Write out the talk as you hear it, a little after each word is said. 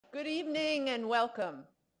Good evening and welcome.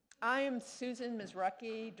 I am Susan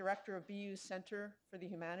Mizraki, Director of BU's Center for the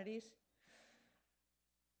Humanities.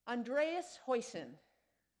 Andreas Huyssen,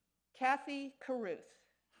 Kathy Caruth,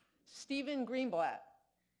 Stephen Greenblatt,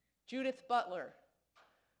 Judith Butler,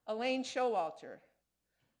 Elaine Showalter,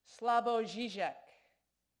 Slavo Zizek,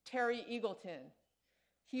 Terry Eagleton,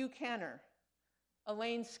 Hugh Kenner,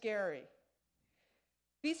 Elaine Scarry.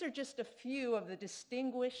 These are just a few of the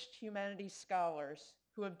distinguished humanities scholars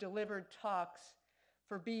who have delivered talks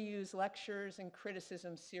for BU's Lectures and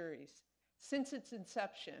Criticism series since its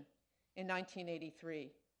inception in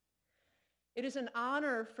 1983. It is an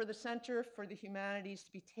honor for the Center for the Humanities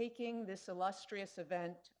to be taking this illustrious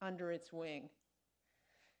event under its wing.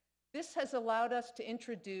 This has allowed us to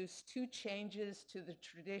introduce two changes to the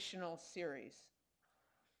traditional series.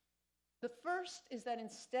 The first is that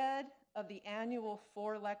instead of the annual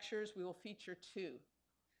 4 lectures, we will feature 2,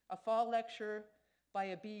 a fall lecture by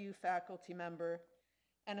a BU faculty member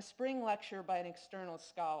and a spring lecture by an external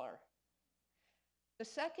scholar. The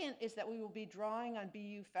second is that we will be drawing on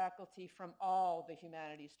BU faculty from all the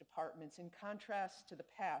humanities departments, in contrast to the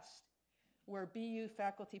past, where BU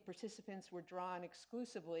faculty participants were drawn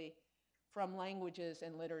exclusively from languages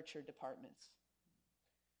and literature departments.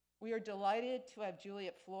 We are delighted to have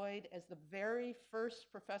Juliet Floyd as the very first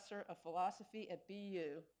professor of philosophy at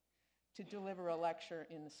BU to deliver a lecture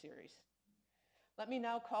in the series. Let me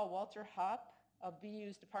now call Walter Hopp of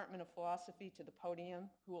BU's Department of Philosophy to the podium,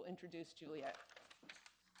 who will introduce Juliet.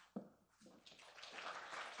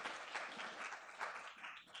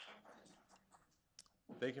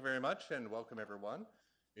 Thank you very much and welcome everyone.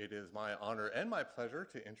 It is my honor and my pleasure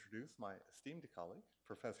to introduce my esteemed colleague,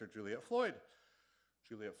 Professor Juliet Floyd.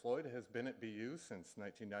 Juliet Floyd has been at BU since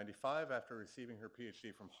 1995 after receiving her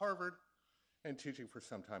PhD from Harvard and teaching for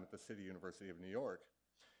some time at the City University of New York.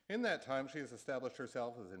 In that time, she has established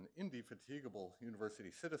herself as an indefatigable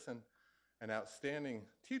university citizen, an outstanding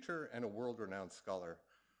teacher, and a world-renowned scholar.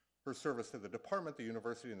 Her service to the department, the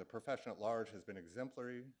university, and the profession at large has been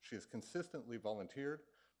exemplary. She has consistently volunteered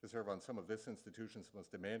to serve on some of this institution's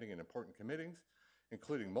most demanding and important committees,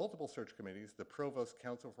 including multiple search committees, the Provost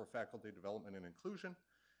Council for Faculty Development and Inclusion,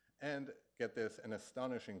 and, get this, an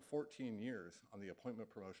astonishing 14 years on the Appointment,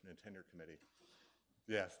 Promotion, and Tenure Committee.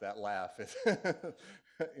 Yes, that laugh is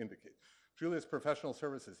indicates. Julia's professional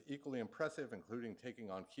service is equally impressive, including taking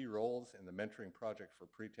on key roles in the mentoring project for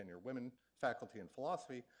pre-tenure women, faculty in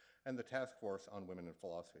philosophy, and the task force on women in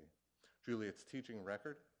philosophy. Juliet's teaching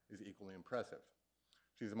record is equally impressive.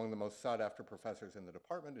 She's among the most sought-after professors in the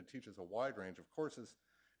department and teaches a wide range of courses,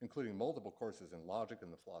 including multiple courses in logic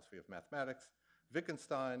and the philosophy of mathematics,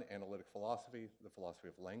 Wittgenstein, analytic philosophy, the philosophy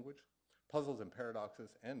of language, puzzles and paradoxes,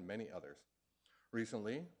 and many others.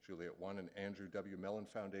 Recently, Juliet won an Andrew W. Mellon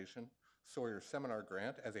Foundation Sawyer Seminar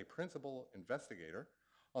Grant as a principal investigator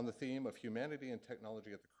on the theme of humanity and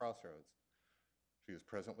technology at the crossroads. She is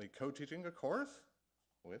presently co-teaching a course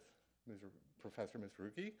with Professor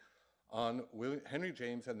Mizraki on Henry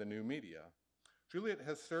James and the New Media. Juliet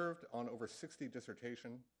has served on over 60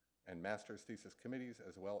 dissertation and master's thesis committees,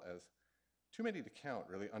 as well as, too many to count,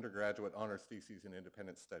 really, undergraduate honors theses and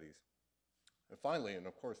independent studies. And finally, and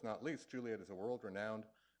of course not least, Juliet is a world-renowned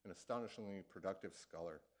and astonishingly productive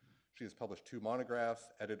scholar. She has published 2 monographs,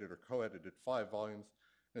 edited or co-edited 5 volumes,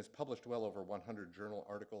 and has published well over 100 journal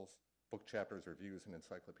articles, book chapters, reviews, and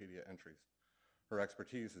encyclopedia entries. Her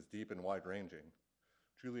expertise is deep and wide-ranging.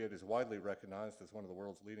 Juliet is widely recognized as one of the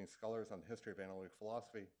world's leading scholars on the history of analytic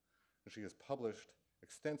philosophy, and she has published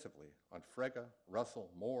extensively on Frege,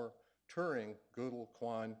 Russell, Moore, Turing, Gödel,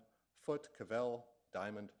 Quine, Foote, Cavell,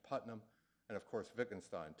 Diamond, Putnam, and of course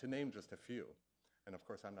Wittgenstein, to name just a few. And of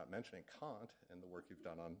course I'm not mentioning Kant and the work you've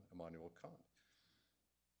done on Immanuel Kant.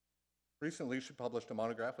 Recently she published a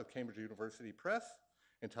monograph with Cambridge University Press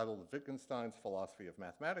entitled Wittgenstein's Philosophy of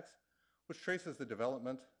Mathematics, which traces the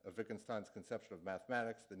development of Wittgenstein's conception of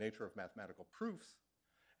mathematics, the nature of mathematical proofs,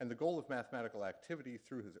 and the goal of mathematical activity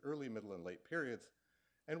through his early, middle, and late periods,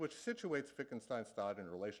 and which situates Wittgenstein's thought in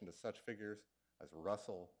relation to such figures as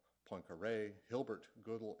Russell, Poincaré, Hilbert,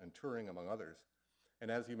 Gödel, and Turing, among others. And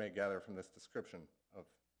as you may gather from this description of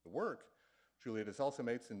the work, Juliet has also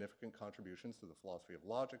made significant contributions to the philosophy of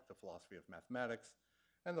logic, the philosophy of mathematics,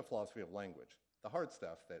 and the philosophy of language, the hard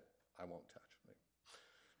stuff that I won't touch.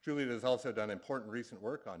 Juliet has also done important recent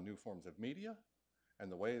work on new forms of media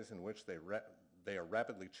and the ways in which they are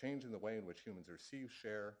rapidly changing the way in which humans receive,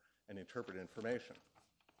 share, and interpret information.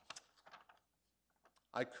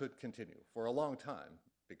 I could continue for a long time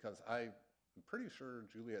because I'm pretty sure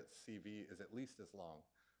Juliet's CV is at least as long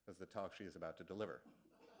as the talk she is about to deliver.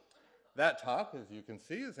 That talk, as you can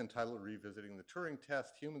see, is entitled Revisiting the Turing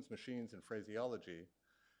Test, Humans, Machines, and Phraseology.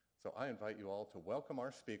 So I invite you all to welcome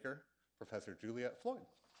our speaker, Professor Juliet Floyd.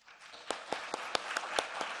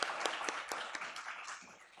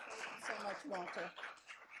 Thank you so much, Walter.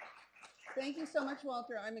 Thank you so much,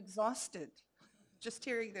 Walter. I'm exhausted just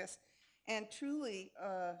hearing this and truly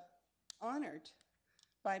honored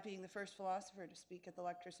by being the first philosopher to speak at the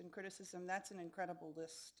Lectures in Criticism. That's an incredible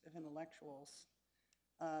list of intellectuals.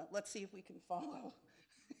 Let's see if we can follow.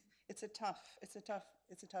 It's a tough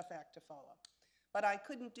act to follow. But I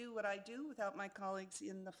couldn't do what I do without my colleagues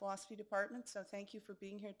in the philosophy department, so thank you for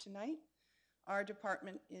being here tonight. Our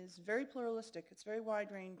department is very pluralistic. It's very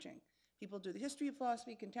wide-ranging. People do the history of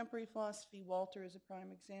philosophy, contemporary philosophy. Walter is a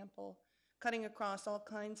prime example, cutting across all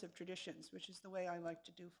kinds of traditions, which is the way I like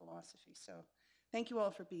to do philosophy. So thank you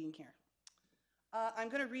all for being here. I'm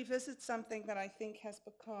going to revisit something that I think has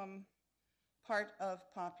become part of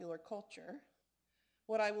popular culture.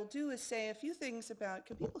 What I will do is say a few things about,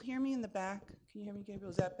 can people hear me in the back? Can you hear me,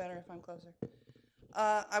 Gabriel? Is that better if I'm closer?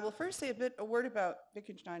 I will first say a word about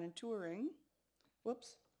Wittgenstein and Turing.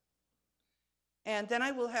 Whoops. And then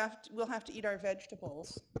we'll have to eat our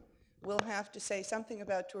vegetables. We'll have to say something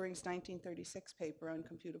about Turing's 1936 paper on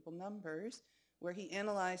computable numbers, where he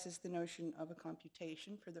analyzes the notion of a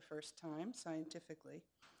computation for the first time scientifically.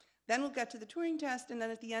 Then we'll get to the Turing test, and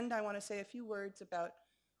then at the end I want to say a few words about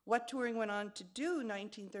what Turing went on to do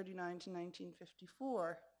 1939 to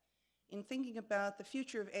 1954 in thinking about the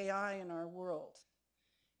future of AI in our world.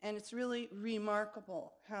 And it's really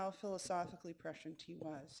remarkable how philosophically prescient he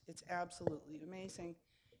was. It's absolutely amazing.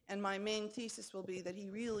 And my main thesis will be that he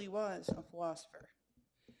really was a philosopher.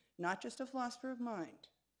 Not just a philosopher of mind,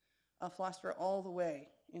 a philosopher all the way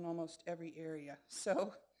in almost every area.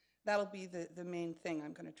 So that'll be the main thing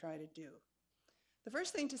I'm going to try to do. The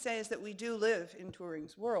first thing to say is that we do live in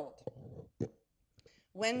Turing's world.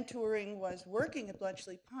 When Turing was working at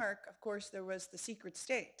Bletchley Park, of course, there was the secret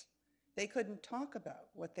state. They couldn't talk about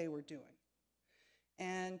what they were doing.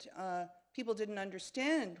 And people didn't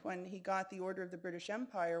understand when he got the Order of the British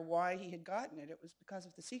Empire why he had gotten it. It was because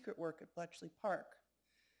of the secret work at Bletchley Park.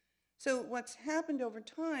 So what's happened over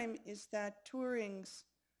time is that Turing's,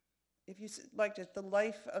 if you liked it, the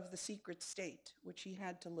life of the secret state, which he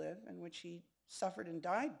had to live and which he suffered and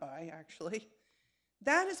died by, actually,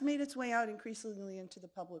 that has made its way out increasingly into the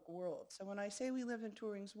public world. So when I say we live in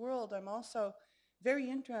Turing's world, I'm also very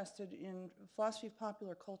interested in philosophy of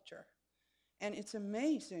popular culture. And it's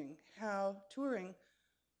amazing how Turing,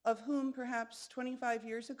 of whom perhaps 25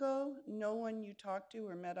 years ago, no one you talked to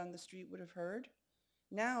or met on the street would have heard,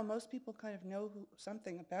 now most people kind of know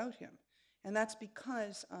something about him. And that's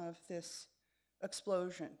because of this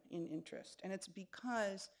explosion in interest. And it's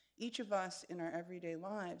because each of us in our everyday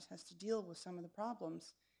lives has to deal with some of the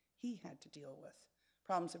problems he had to deal with.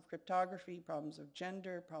 Problems of cryptography, problems of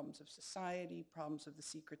gender, problems of society, problems of the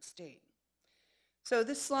secret state. So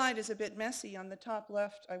this slide is a bit messy. On the top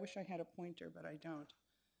left, I wish I had a pointer, but I don't.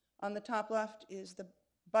 On the top left is the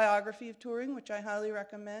biography of Turing, which I highly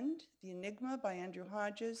recommend, The Enigma by Andrew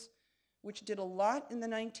Hodges, which did a lot in the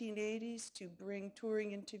 1980s to bring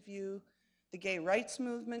Turing into view. The gay rights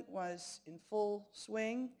movement was in full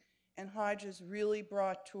swing, and Hodges really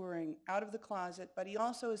brought Turing out of the closet, but he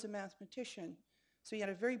also is a mathematician, so he had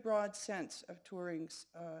a very broad sense of Turing's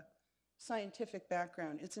scientific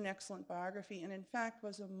background. It's an excellent biography, and in fact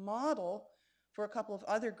was a model for a couple of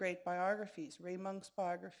other great biographies, Ray Monk's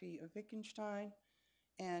biography of Wittgenstein,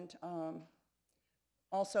 and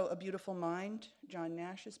also A Beautiful Mind, John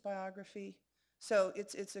Nash's biography. So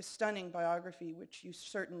it's a stunning biography, which you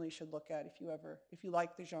certainly should look at if you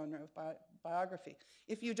like the genre of biography.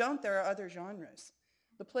 If you don't, there are other genres.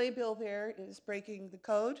 The playbill there is Breaking the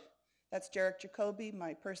Code. That's Jarek Jacobi,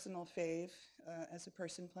 my personal fave as a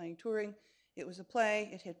person playing Turing. It was a play,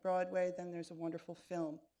 it hit Broadway, then there's a wonderful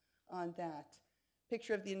film on that.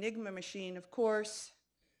 Picture of the Enigma machine, of course.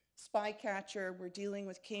 Spycatcher, we're dealing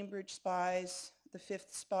with Cambridge spies. The fifth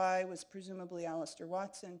spy was presumably Alistair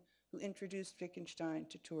Watson, who introduced Wittgenstein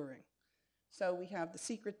to Turing. So we have the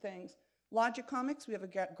secret things. Logic Comics, we have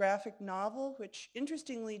a graphic novel, which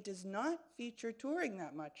interestingly does not feature Turing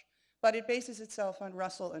that much, but it bases itself on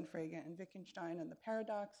Russell and Frege and Wittgenstein and the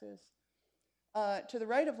paradoxes. To the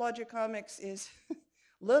right of Logic Comics is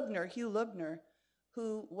Hugh Lubner,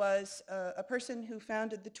 who was a person who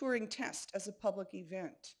founded the Turing Test as a public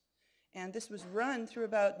event. And this was run through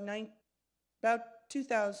about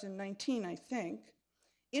 2019, I think.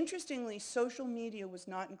 Interestingly, social media was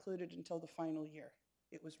not included until the final year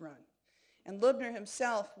it was run. And Lubner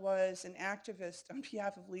himself was an activist on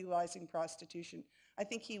behalf of legalizing prostitution. I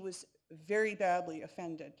think he was very badly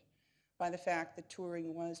offended by the fact that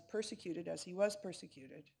Turing was persecuted as he was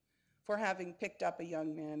persecuted for having picked up a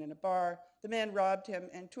young man in a bar. The man robbed him,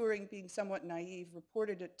 and Turing, being somewhat naive,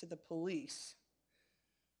 reported it to the police,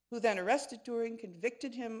 who then arrested Turing,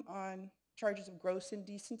 convicted him on charges of gross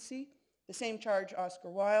indecency, the same charge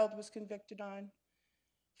Oscar Wilde was convicted on,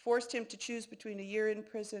 forced him to choose between a year in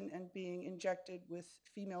prison and being injected with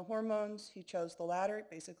female hormones. He chose the latter.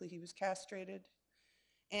 Basically, he was castrated.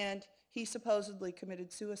 And he supposedly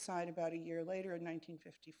committed suicide about a year later in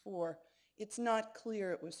 1954. It's not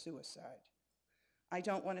clear it was suicide. I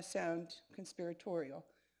don't want to sound conspiratorial,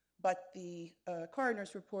 but the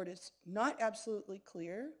coroner's report is not absolutely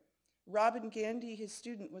clear. Robin Gandy, his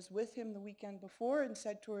student, was with him the weekend before and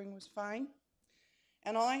said Turing was fine.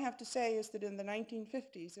 And all I have to say is that in the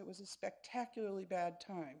 1950s, it was a spectacularly bad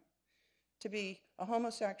time to be a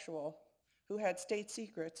homosexual who had state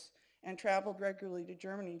secrets and traveled regularly to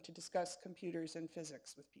Germany to discuss computers and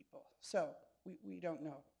physics with people. So we don't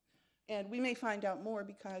know. And we may find out more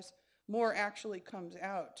because more actually comes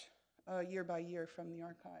out year by year from the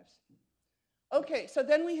archives. Okay, so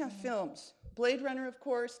then we have films. Blade Runner, of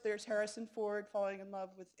course, there's Harrison Ford falling in love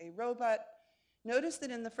with a robot. Notice that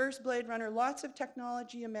in the first Blade Runner, lots of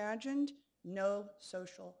technology imagined, no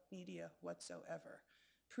social media whatsoever.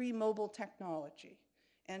 Pre-mobile technology.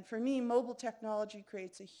 And for me, mobile technology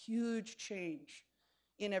creates a huge change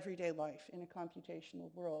in everyday life in a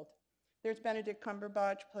computational world. There's Benedict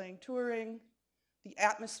Cumberbatch playing Turing. The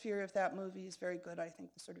atmosphere of that movie is very good, I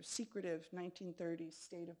think, the sort of secretive 1930s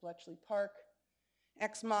state of Bletchley Park.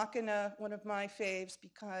 Ex Machina, one of my faves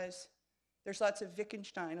because there's lots of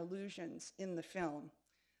Wittgenstein allusions in the film.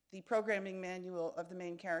 The programming manual of the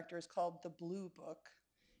main character is called The Blue Book,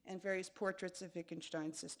 and various portraits of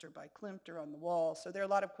Wittgenstein's sister by Klimt are on the wall. So there are a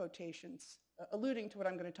lot of quotations alluding to what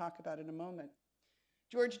I'm going to talk about in a moment.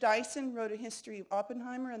 George Dyson wrote a history of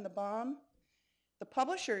Oppenheimer and the bomb. The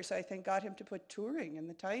publishers, I think, got him to put Turing in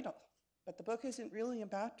the title, but the book isn't really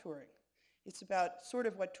about Turing. It's about sort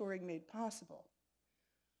of what Turing made possible.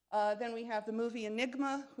 Then we have the movie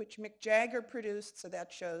Enigma, which Mick Jagger produced, so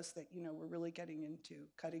that shows that, you know, we're really getting into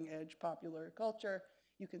cutting-edge popular culture.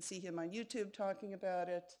 You can see him on YouTube talking about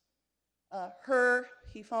it. Her,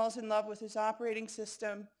 he falls in love with his operating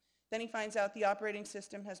system. Then he finds out the operating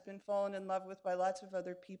system has been fallen in love with by lots of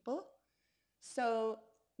other people. So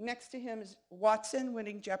next to him is Watson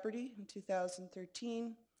winning Jeopardy in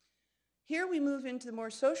 2013. Here we move into the more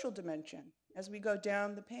social dimension as we go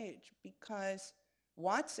down the page, because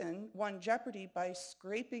Watson won Jeopardy by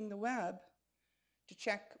scraping the web to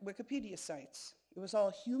check Wikipedia sites. It was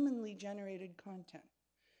all humanly generated content.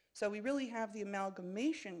 So we really have the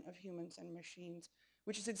amalgamation of humans and machines,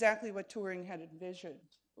 which is exactly what Turing had envisioned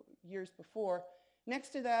years before. Next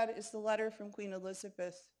to that is the letter from Queen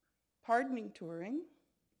Elizabeth pardoning Turing.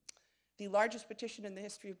 The largest petition in the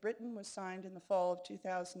history of Britain was signed in the fall of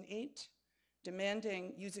 2008,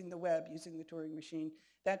 demanding, using the web, using the Turing machine,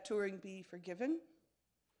 that Turing be forgiven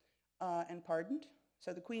and pardoned.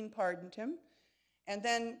 So the Queen pardoned him. And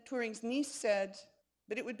then Turing's niece said,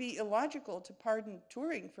 but it would be illogical to pardon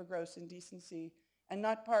Turing for gross indecency and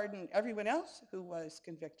not pardon everyone else who was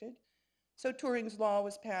convicted. So Turing's law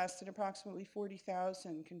was passed, and approximately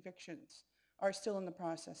 40,000 convictions are still in the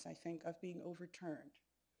process, I think, of being overturned.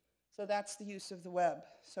 So that's the use of the web,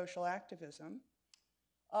 social activism.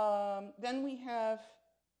 Then we have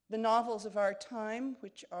the novels of our time,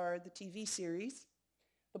 which are the TV series.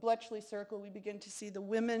 The Bletchley Circle, we begin to see the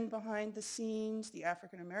women behind the scenes, the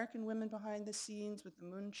African-American women behind the scenes with the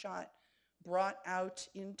moonshot brought out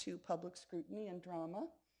into public scrutiny and drama.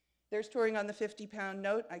 There's Turing on the 50-pound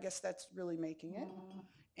note. I guess that's really making it.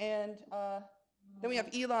 And then we have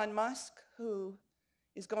Elon Musk, who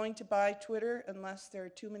is going to buy Twitter unless there are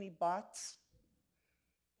too many bots.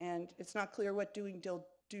 And it's not clear what doing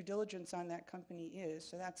due diligence on that company is.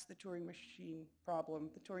 So that's the Turing machine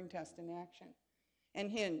problem, the Turing test in action. And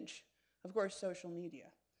Hinge, of course, social media.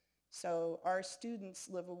 So our students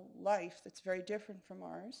live a life that's very different from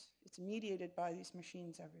ours. It's mediated by these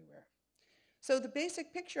machines everywhere. So the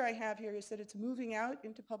basic picture I have here is that it's moving out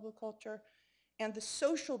into public culture, and the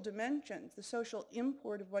social dimensions, the social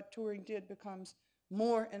import of what Turing did becomes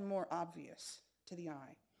more and more obvious to the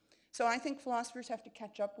eye. So I think philosophers have to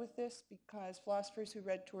catch up with this, because philosophers who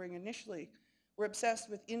read Turing initially were obsessed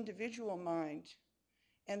with individual mind,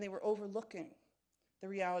 and they were overlooking the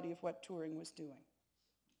reality of what Turing was doing.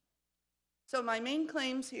 So my main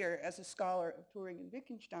claims here as a scholar of Turing and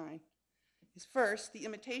Wittgenstein is, first, the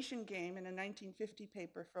imitation game in a 1950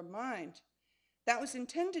 paper from Mind. That was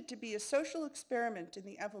intended to be a social experiment in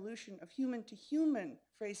the evolution of human-to-human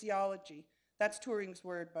phraseology, that's Turing's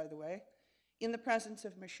word, by the way, in the presence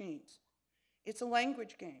of machines. It's a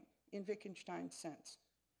language game in Wittgenstein's sense,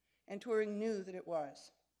 and Turing knew that it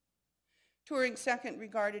was. Turing, second,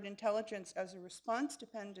 regarded intelligence as a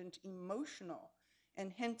response-dependent, emotional,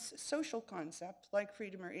 and hence social concept like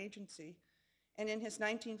freedom or agency, and in his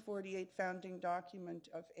 1948 founding document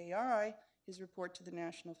of AI, his report to the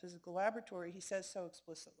National Physical Laboratory, he says so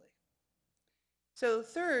explicitly. So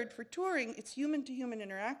third, for Turing, it's human-to-human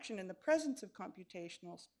interaction in the presence of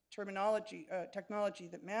computational technology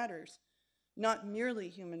that matters, not merely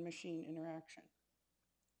human-machine interaction.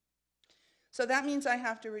 So that means I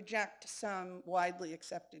have to reject some widely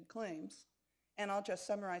accepted claims, and I'll just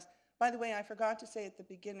summarize. By the way, I forgot to say at the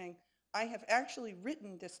beginning, I have actually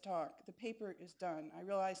written this talk. The paper is done. I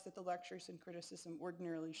realize that the lectures and criticism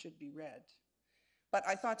ordinarily should be read, but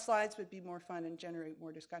I thought slides would be more fun and generate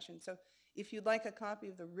more discussion. So if you'd like a copy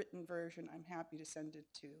of the written version, I'm happy to send it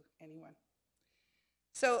to anyone.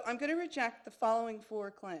 So I'm going to reject the following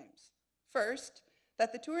 4 claims. First,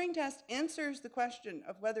 that the Turing test answers the question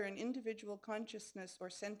of whether an individual consciousness or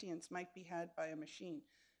sentience might be had by a machine.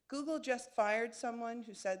 Google just fired someone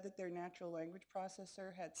who said that their natural language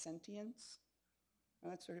processor had sentience. Well,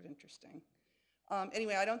 that's sort of interesting.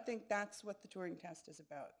 Anyway, I don't think that's what the Turing test is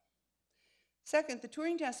about. Second, the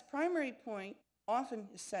Turing test's primary point often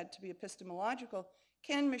is said to be epistemological.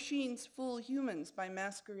 Can machines fool humans by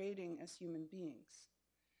masquerading as human beings?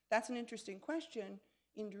 That's an interesting question,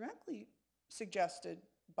 indirectly suggested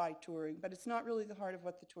by Turing, but it's not really the heart of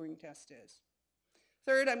what the Turing test is.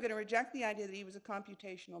 Third, I'm going to reject the idea that he was a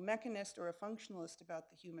computational mechanist or a functionalist about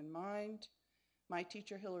the human mind. My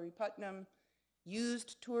teacher, Hilary Putnam,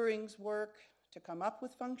 used Turing's work to come up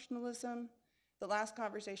with functionalism. The last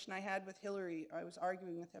conversation I had with Hilary, I was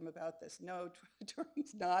arguing with him about this. No,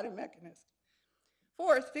 Turing's not a mechanist.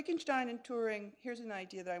 Fourth, Wittgenstein and Turing, here's an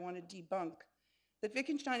idea that I want to debunk, that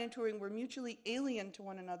Wittgenstein and Turing were mutually alien to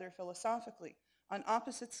one another philosophically, on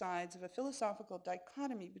opposite sides of a philosophical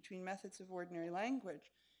dichotomy between methods of ordinary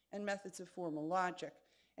language and methods of formal logic.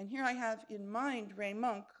 And here I have in mind Ray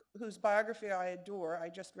Monk, whose biography I adore. I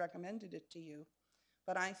just recommended it to you.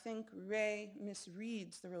 But I think Ray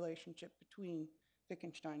misreads the relationship between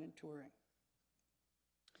Wittgenstein and Turing.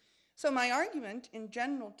 So my argument, in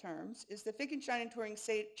general terms, is that Wittgenstein and Turing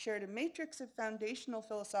shared a matrix of foundational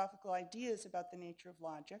philosophical ideas about the nature of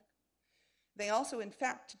logic. They also, in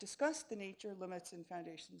fact, discussed the nature, limits, and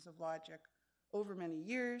foundations of logic over many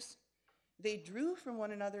years. They drew from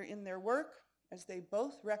one another in their work, as they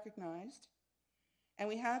both recognized. And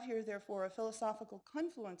we have here, therefore, a philosophical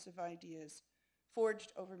confluence of ideas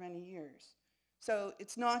forged over many years. So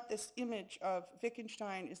it's not this image of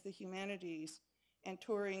Wittgenstein is the humanities and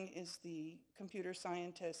Turing is the computer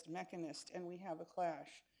scientist, mechanist, and we have a clash.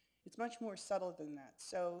 It's much more subtle than that.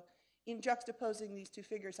 So in juxtaposing these two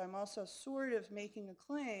figures, I'm also sort of making a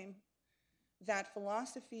claim that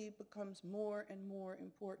philosophy becomes more and more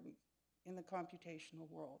important in the computational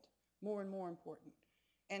world, more and more important.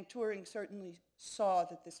 And Turing certainly saw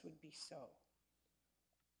that this would be so.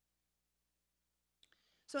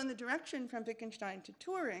 So in the direction from Wittgenstein to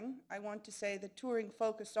Turing, I want to say that Turing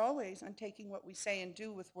focused always on taking what we say and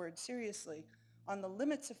do with words seriously, on the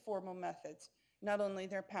limits of formal methods, not only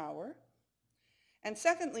their power, and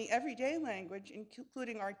secondly, everyday language,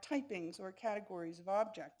 including our typings or categories of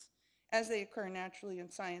objects, as they occur naturally in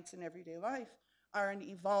science and everyday life, are an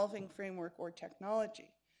evolving framework or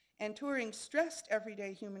technology. And Turing stressed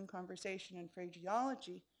everyday human conversation and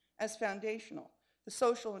phraseology as foundational, the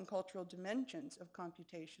social and cultural dimensions of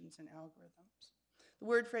computations and algorithms. The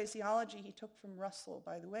word phraseology he took from Russell,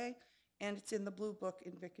 by the way, and it's in the Blue Book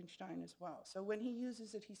in Wittgenstein as well. So when he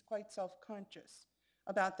uses it, he's quite self-conscious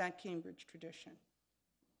about that Cambridge tradition.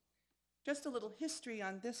 Just a little history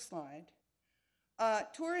on this slide.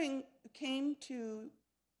 Turing came to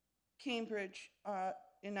Cambridge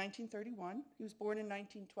in 1931. He was born in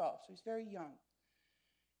 1912, so he's very young.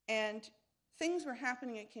 And things were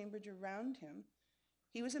happening at Cambridge around him.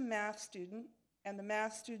 He was a math student, and the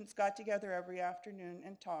math students got together every afternoon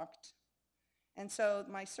and talked. And so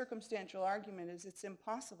my circumstantial argument is it's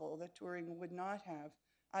impossible that Turing would not have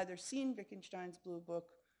either seen Wittgenstein's Blue Book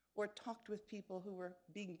or talked with people who were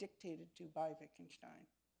being dictated to by Wittgenstein.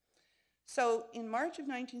 So in March of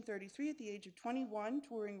 1933, at the age of 21,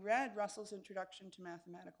 Turing read Russell's Introduction to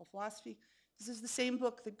Mathematical Philosophy. This is the same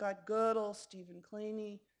book that got Gödel, Stephen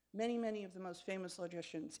Kleene, many of the most famous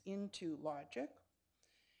logicians into logic.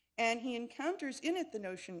 And he encounters in it the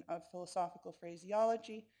notion of philosophical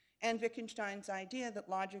phraseology and Wittgenstein's idea that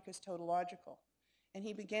logic is tautological. And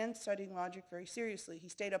he began studying logic very seriously. He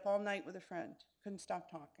stayed up all night with a friend, couldn't stop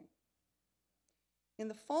talking. In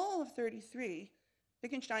the fall of 33,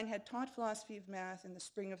 Wittgenstein had taught philosophy of math in the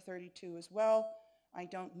spring of 32 as well. I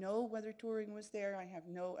don't know whether Turing was there. I have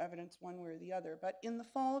no evidence one way or the other. But in the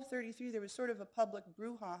fall of 33, there was sort of a public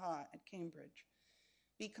brouhaha at Cambridge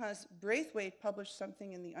because Braithwaite published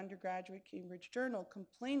something in the undergraduate Cambridge Journal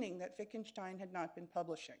complaining that Wittgenstein had not been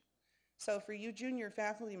publishing. So for you junior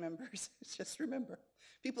faculty members, just remember,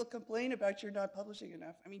 people complain about you're not publishing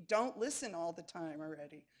enough. I mean, don't listen all the time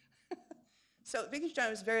already. So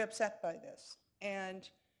Wittgenstein was very upset by this. And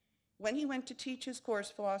when he went to teach his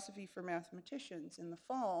course, Philosophy for Mathematicians, in the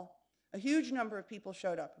fall, a huge number of people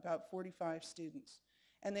showed up, about 45 students.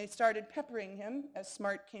 And they started peppering him, as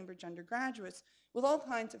smart Cambridge undergraduates, with all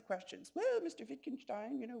kinds of questions. Well, Mr.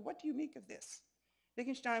 Wittgenstein, what do you make of this?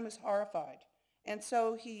 Wittgenstein was horrified. And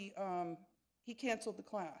so he canceled the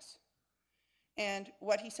class. And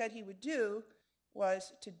what he said he would do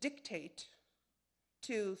was to dictate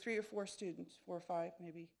to 3 or 4 students, 4 or 5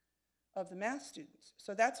 maybe, of the math students.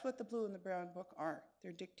 So that's what the blue and the brown book are.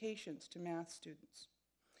 They're dictations to math students.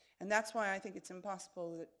 And that's why I think it's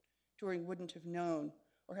impossible that Turing wouldn't have known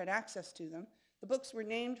or had access to them. The books were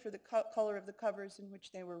named for the color of the covers in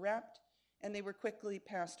which they were wrapped, and they were quickly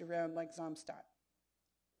passed around like Zamstadt.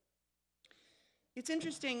 It's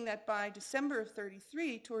interesting that by December of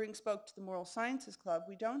 33, Turing spoke to the Moral Sciences Club.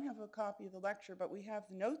 We don't have a copy of the lecture, but we have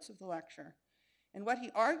the notes of the lecture. And what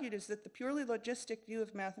he argued is that the purely logistic view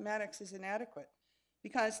of mathematics is inadequate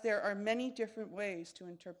because there are many different ways to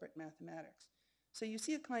interpret mathematics. So you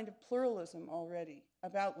see a kind of pluralism already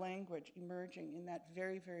about language emerging in that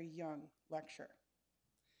very, very young lecture.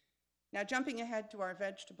 Now jumping ahead to our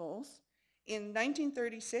vegetables, in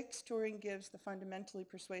 1936, Turing gives the fundamentally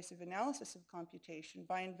persuasive analysis of computation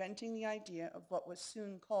by inventing the idea of what was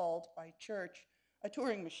soon called by Church a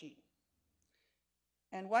Turing machine.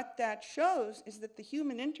 And what that shows is that the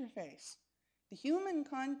human interface, the human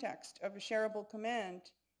context of a shareable command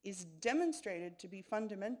is demonstrated to be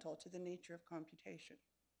fundamental to the nature of computation.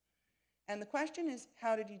 And the question is,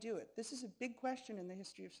 how did he do it? This is a big question in the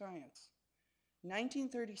history of science.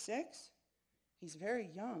 1936, he's very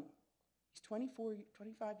young. He's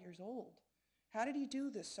 25 years old. How did he do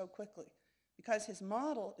this so quickly? Because his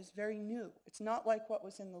model is very new. It's not like what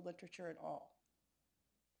was in the literature at all.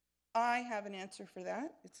 I have an answer for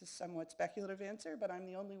that. It's a somewhat speculative answer, but I'm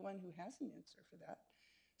the only one who has an answer for that.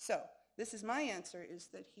 So this is my answer, is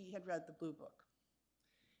that he had read the blue book.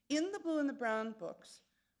 In the blue and the brown books,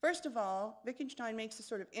 first of all, Wittgenstein makes a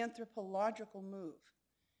sort of anthropological move.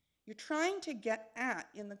 You're trying to get at,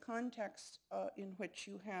 in the context in which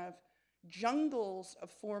you have jungles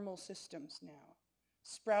of formal systems now,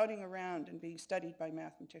 sprouting around and being studied by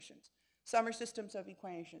mathematicians. Some are systems of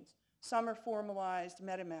equations. Some are formalized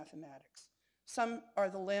metamathematics. Some are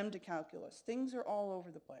the lambda calculus. Things are all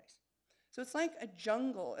over the place. So it's like a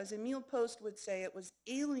jungle. As Emile Post would say, it was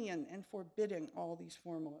alien and forbidding, all these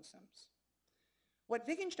formalisms. What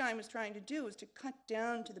Wittgenstein was trying to do was to cut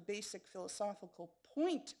down to the basic philosophical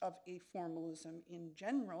point of a formalism in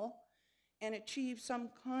general and achieve some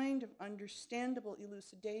kind of understandable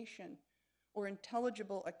elucidation or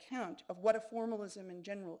intelligible account of what a formalism in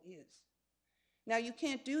general is. Now, you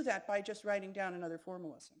can't do that by just writing down another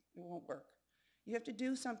formalism. It won't work. You have to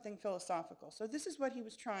do something philosophical. So this is what he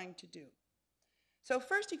was trying to do. So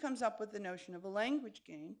first he comes up with the notion of a language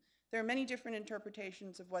game. There are many different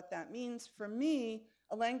interpretations of what that means. For me,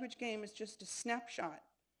 a language game is just a snapshot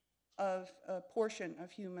of a portion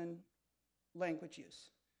of human language use,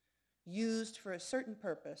 used for a certain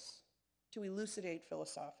purpose to elucidate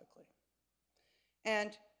philosophically.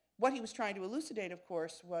 And what he was trying to elucidate, of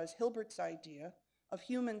course, was Hilbert's idea of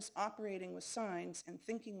humans operating with signs and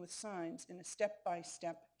thinking with signs in a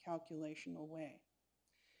step-by-step calculational way.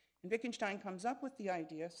 And Wittgenstein comes up with the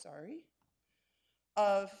idea,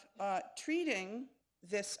 of treating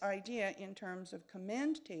this idea in terms of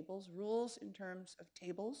command tables, rules in terms of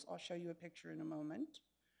tables. I'll show you a picture in a moment.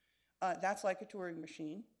 That's like a Turing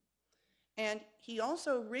machine. And he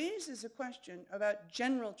also raises a question about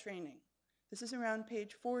general training. This is around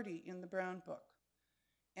page 40 in the Brown book.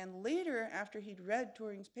 And later, after he'd read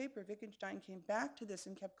Turing's paper, Wittgenstein came back to this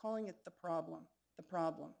and kept calling it the problem, the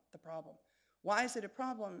problem, the problem. Why is it a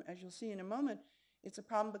problem? As you'll see in a moment, it's a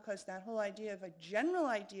problem because that whole idea of a general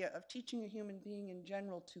idea of teaching a human being in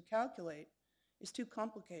general to calculate is too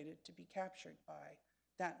complicated to be captured by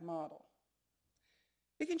that model.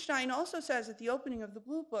 Wittgenstein also says at the opening of the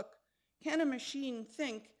Blue Book, can a machine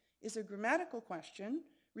think is a grammatical question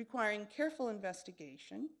requiring careful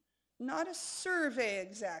investigation, not a survey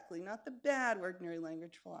exactly, not the bad ordinary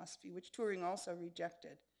language philosophy, which Turing also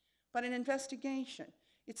rejected, but an investigation.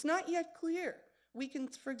 It's not yet clear. We can,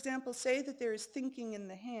 for example, say that there is thinking in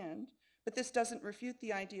the hand, But this doesn't refute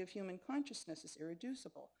the idea of human consciousness as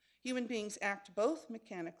irreducible. Human beings act both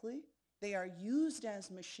mechanically. They are used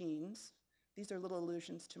as machines. These are little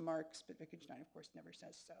allusions to Marx, but Wittgenstein, of course, never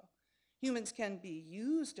says so. Humans can be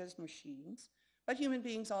used as machines, but human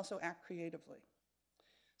beings also act creatively.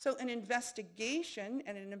 So an investigation,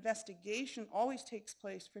 and an investigation always takes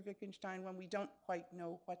place for Wittgenstein when we don't quite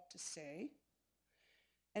know what to say.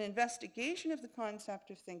 An investigation of the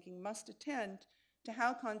concept of thinking must attend to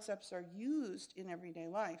how concepts are used in everyday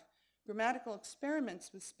life. Grammatical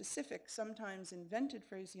experiments with specific, sometimes invented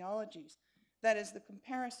phraseologies, that is, the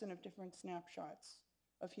comparison of different snapshots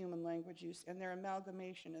of human language use and their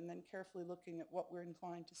amalgamation, and then carefully looking at what we're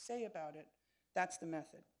inclined to say about it, that's the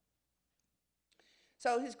method.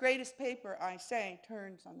 So his greatest paper, I say,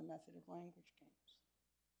 turns on the method of language games.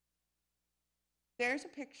 There's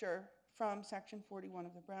a picture from section 41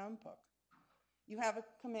 of the Brown Book. You have a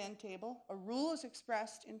command table. A rule is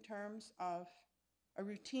expressed in terms of, a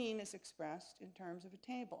routine is expressed in terms of a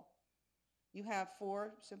table. You have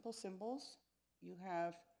 4 simple symbols. You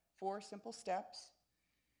have 4 simple steps.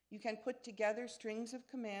 You can put together strings of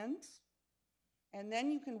commands, and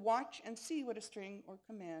then you can watch and see what a string or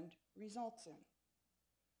command results in.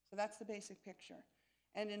 So that's the basic picture.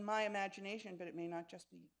 And in my imagination, but it may not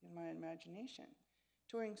just be in my imagination,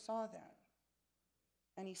 Turing saw that.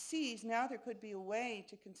 And he sees now there could be a way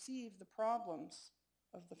to conceive the problems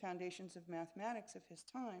of the foundations of mathematics of his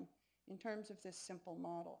time in terms of this simple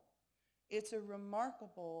model. It's a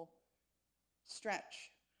remarkable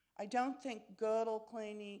stretch. I don't think Gödel,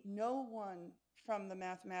 Kleene, no one from the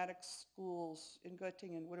mathematics schools in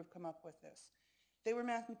Göttingen would have come up with this. They were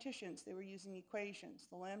mathematicians. They were using equations,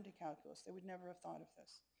 the lambda calculus. They would never have thought of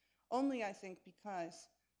this. Only, I think, because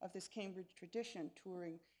of this Cambridge tradition,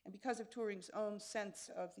 Turing, and because of Turing's own sense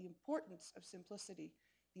of the importance of simplicity,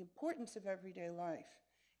 the importance of everyday life,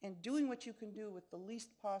 and doing what you can do with the least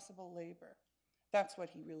possible labor. That's what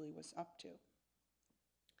he really was up to.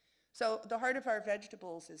 So the heart of our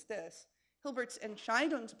vegetables is this. Hilbert's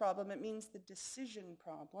Entscheidungsproblem, it means the decision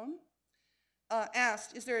problem,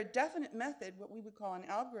 asked, is there a definite method, what we would call an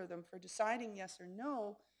algorithm, for deciding yes or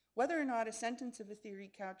no, whether or not a sentence of a theory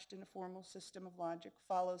couched in a formal system of logic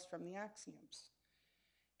follows from the axioms?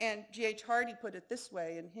 And G.H. Hardy put it this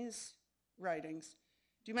way in his writings: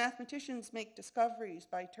 do mathematicians make discoveries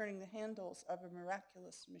by turning the handles of a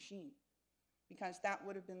miraculous machine? Because that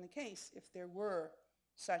would have been the case if there were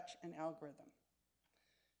such an algorithm.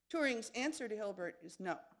 Turing's answer to Hilbert is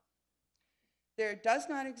no. There does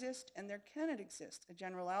not exist, and there cannot exist, a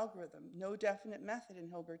general algorithm, no definite method in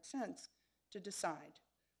Hilbert's sense, to decide.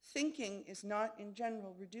 Thinking is not in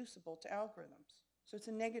general reducible to algorithms, so it's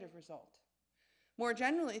a negative result. More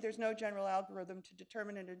generally, there's no general algorithm to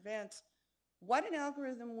determine in advance what an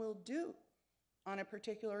algorithm will do on a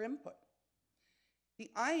particular input. The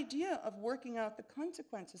idea of working out the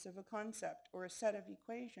consequences of a concept or a set of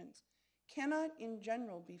equations cannot in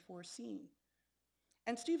general be foreseen.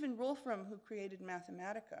 And Stephen Wolfram, who created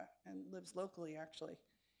Mathematica and lives locally actually,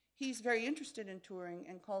 he's very interested in Turing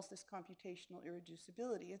and calls this computational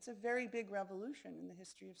irreducibility. It's a very big revolution in the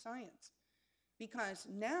history of science, because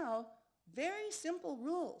now very simple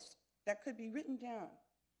rules that could be written down.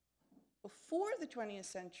 Before the 20th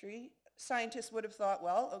century, scientists would have thought,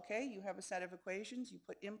 well, okay, you have a set of equations, you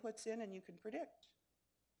put inputs in and you can predict.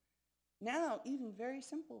 Now, even very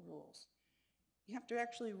simple rules, you have to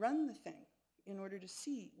actually run the thing in order to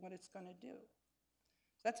see what it's going to do.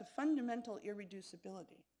 So that's a fundamental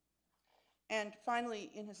irreducibility. And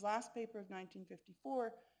finally, in his last paper of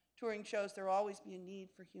 1954, Turing shows there will always be a need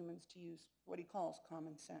for humans to use what he calls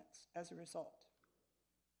common sense as a result.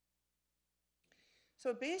 So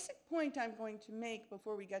a basic point I'm going to make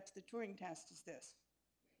before we get to the Turing test is this.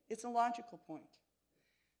 It's a logical point.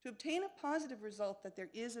 To obtain a positive result that there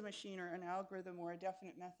is a machine or an algorithm or a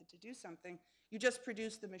definite method to do something, you just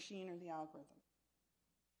produce the machine or the algorithm.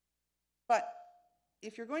 But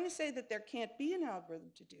if you're going to say that there can't be an algorithm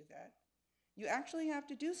to do that, you actually have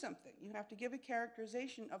to do something. You have to give a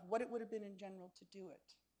characterization of what it would have been in general to do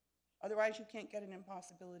it. Otherwise, you can't get an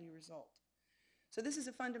impossibility result. So this is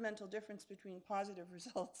a fundamental difference between positive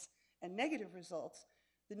results and negative results.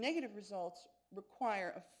 The negative results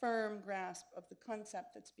require a firm grasp of the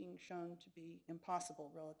concept that's being shown to be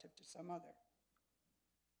impossible relative to some other.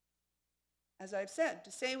 As I've said,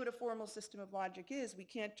 to say what a formal system of logic is, we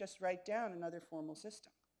can't just write down another formal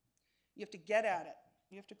system. You have to get at it.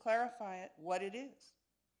 You have to clarify it, what it is.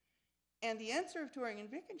 And the answer of Turing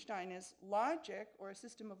and Wittgenstein is logic, or a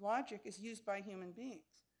system of logic, is used by human beings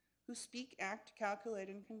who speak, act, calculate,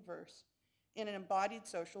 and converse in an embodied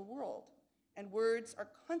social world. And words are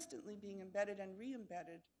constantly being embedded and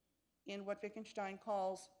re-embedded in what Wittgenstein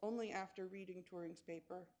calls, only after reading Turing's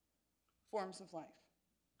paper, forms of life.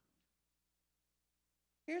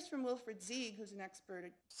 Here's from Wilfred Zieg, who's an expert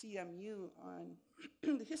at CMU on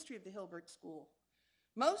the history of the Hilbert School.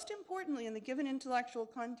 Most importantly, in the given intellectual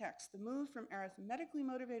context, the move from arithmetically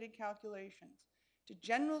motivated calculations to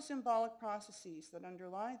general symbolic processes that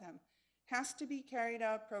underlie them has to be carried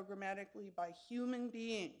out programmatically by human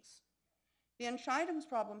beings. The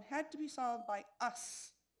Entscheidungsproblem had to be solved by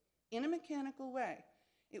us in a mechanical way.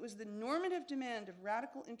 It was the normative demand of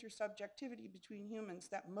radical intersubjectivity between humans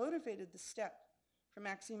that motivated the step from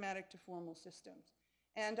axiomatic to formal systems.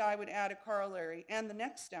 And I would add a corollary, and the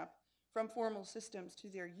next step, from formal systems to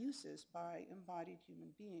their uses by embodied human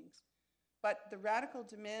beings. But the radical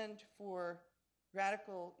demand for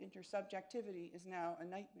radical intersubjectivity is now a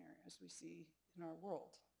nightmare, as we see in our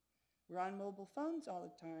world. We're on mobile phones all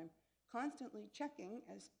the time, constantly checking,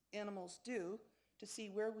 as animals do, to see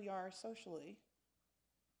where we are socially.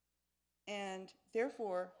 And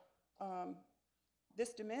therefore,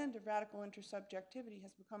 this demand of radical intersubjectivity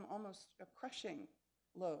has become almost a crushing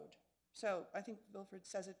load. So I think Wilfred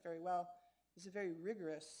says it very well. It's a very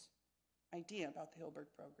rigorous idea about the Hilbert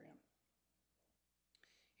program.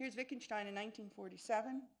 Here's Wittgenstein in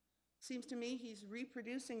 1947. Seems to me he's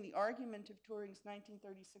reproducing the argument of Turing's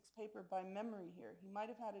 1936 paper by memory here. He might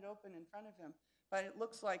have had it open in front of him, but it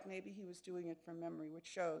looks like maybe he was doing it from memory, which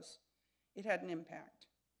shows it had an impact.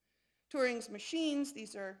 Turing's machines,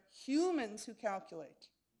 these are humans who calculate.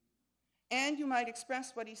 And you might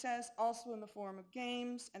express what he says also in the form of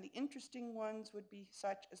games, and the interesting ones would be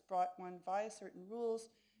such as brought one via certain rules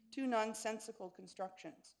to nonsensical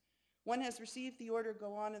constructions. One has received the order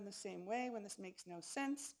go on in the same way when this makes no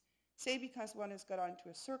sense, say because one has got onto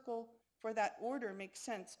a circle, for that order makes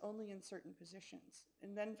sense only in certain positions.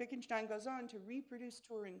 And then Wittgenstein goes on to reproduce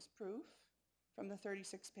Turing's proof from the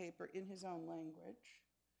 36 paper in his own language.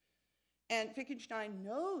 And Wittgenstein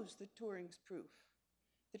knows that Turing's proof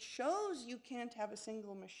that shows you can't have a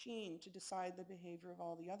single machine to decide the behavior of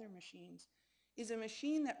all the other machines is a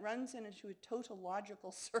machine that runs into a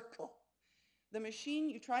tautological circle. The machine,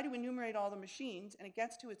 you try to enumerate all the machines, and it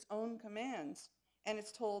gets to its own commands, and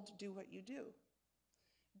it's told to do what you do.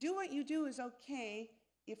 Do what you do is okay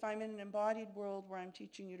if I'm in an embodied world where I'm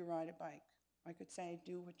teaching you to ride a bike. I could say,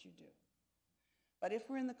 do what you do. But if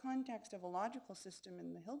we're in the context of a logical system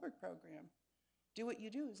in the Hilbert program, do what you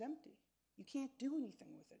do is empty. You can't do anything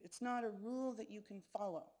with it. It's not a rule that you can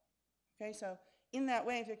follow. Okay, so in that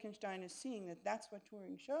way, Wittgenstein is seeing that that's what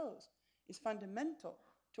Turing shows is fundamental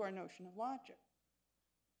to our notion of logic.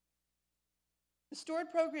 The stored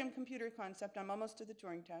program computer concept, I'm almost to the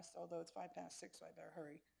Turing test, although it's 6:05, so I better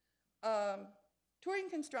hurry. Turing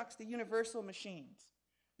constructs the universal machines.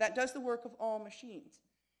 That does the work of all machines.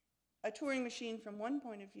 A Turing machine from one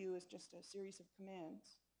point of view is just a series of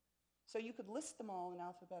commands. So you could list them all in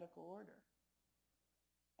alphabetical order.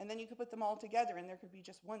 And then you could put them all together, and there could be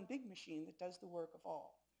just one big machine that does the work of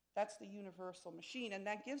all. That's the universal machine, and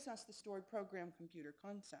that gives us the stored program computer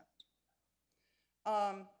concept.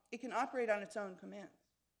 It can operate on its own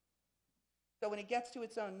commands. So when it gets to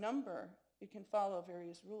its own number, it can follow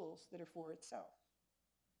various rules that are for itself.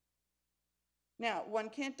 Now, one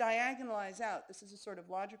can't diagonalize out, this is a sort of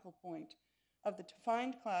logical point, of the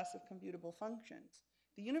defined class of computable functions.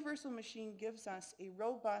 The universal machine gives us a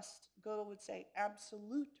robust, Gödel would say,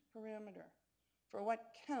 absolute parameter for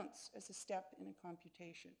what counts as a step in a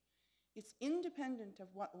computation. It's independent of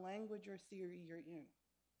what language or theory you're in.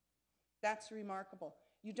 That's remarkable.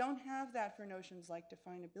 You don't have that for notions like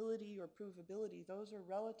definability or provability. Those are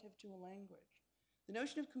relative to a language. The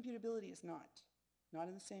notion of computability is not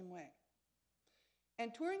in the same way.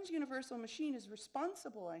 And Turing's universal machine is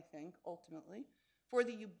responsible, I think, ultimately, for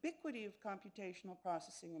the ubiquity of computational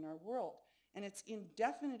processing in our world and its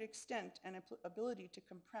indefinite extent and ability to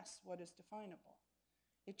compress what is definable.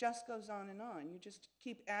 It just goes on and on. You just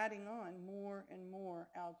keep adding on more and more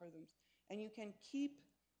algorithms. And you can keep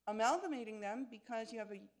amalgamating them because you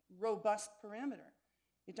have a robust parameter.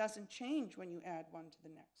 It doesn't change when you add one to the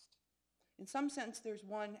next. In some sense, there's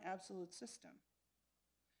one absolute system.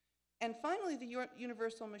 And finally, the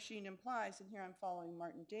universal machine implies, and here I'm following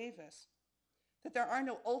Martin Davis, that there are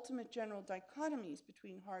no ultimate general dichotomies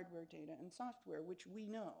between hardware data and software, which we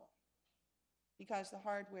know, because the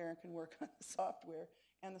hardware can work on the software,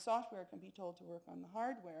 and the software can be told to work on the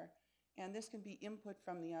hardware, and this can be input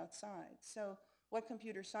from the outside. So what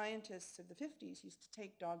computer scientists of the 50s used to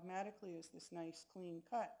take dogmatically as this nice, clean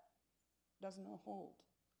cut doesn't hold.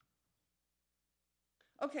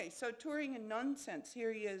 Okay, so Turing in nonsense.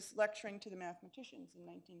 Here he is lecturing to the mathematicians in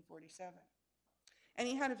 1947. And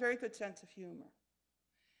he had a very good sense of humor.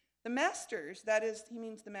 The masters, that is, he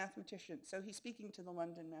means the mathematicians, so he's speaking to the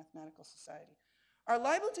London Mathematical Society, are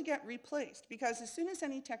liable to get replaced because as soon as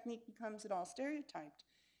any technique becomes at all stereotyped,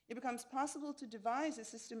 it becomes possible to devise a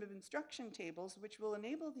system of instruction tables which will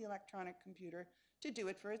enable the electronic computer to do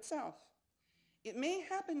it for itself. It may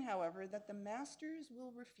happen, however, that the masters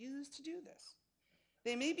will refuse to do this.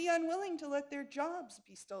 They may be unwilling to let their jobs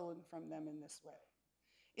be stolen from them in this way.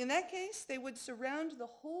 In that case, they would surround the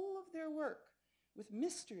whole of their work with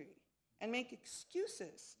mystery and make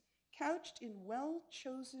excuses couched in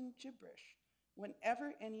well-chosen gibberish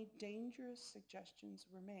whenever any dangerous suggestions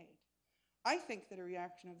were made. I think that a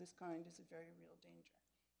reaction of this kind is a very real danger.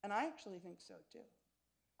 And I actually think so too.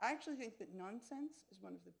 I actually think that nonsense is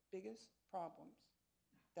one of the biggest problems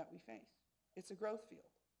that we face. It's a growth field.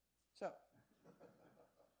 So,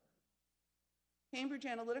 Cambridge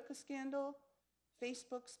Analytica scandal,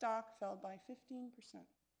 Facebook stock fell by 15%.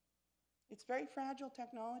 It's very fragile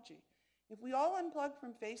technology. If we all unplug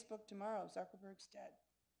from Facebook tomorrow, Zuckerberg's dead.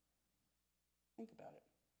 Think about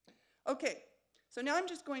it. Okay, so now I'm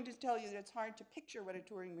just going to tell you that it's hard to picture what a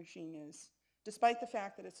Turing machine is, despite the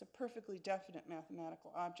fact that it's a perfectly definite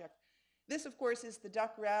mathematical object. This, of course, is the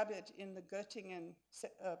duck rabbit in the Göttingen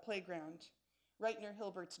playground, right near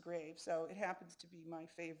Hilbert's grave, so it happens to be my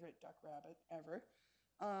favorite duck rabbit ever.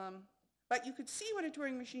 But you could see what a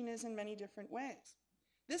Turing machine is in many different ways.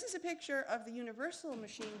 This is a picture of the universal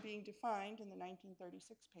machine being defined in the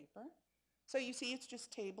 1936 paper. So you see it's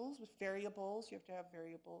just tables with variables. You have to have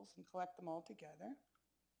variables and collect them all together.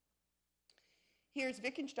 Here's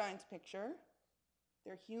Wittgenstein's picture.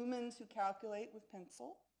 They're humans who calculate with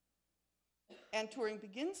pencil. And Turing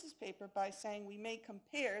begins his paper by saying we may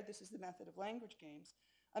compare, this is the method of language games,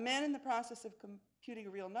 a man in the process of computing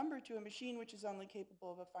a real number to a machine which is only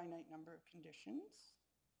capable of a finite number of conditions.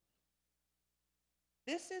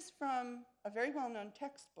 This is from a very well-known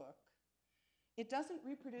textbook. It doesn't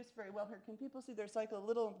reproduce very well here. Can people see there's like a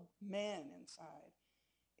little man inside?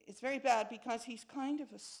 It's very bad because he's kind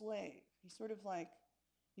of a slave. He's sort of like,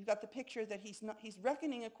 you've got the picture that he's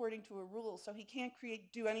reckoning according to a rule, so he can't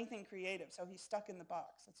do anything creative, so he's stuck in the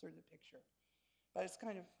box. That's sort of the picture. But it's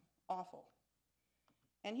kind of awful.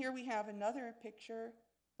 And here we have another picture,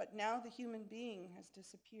 but now the human being has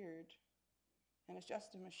disappeared, and it's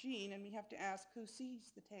just a machine, and we have to ask who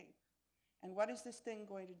sees the tape, and what is this thing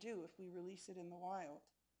going to do if we release it in the wild?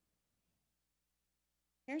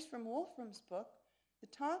 Here's from Wolfram's book. The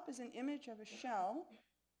top is an image of a shell.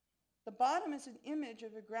 The bottom is an image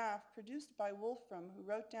of a graph produced by Wolfram, who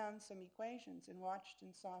wrote down some equations and watched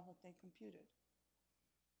and saw what they computed.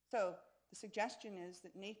 So the suggestion is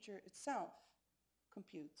that nature itself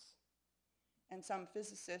computes. And some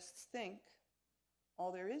physicists think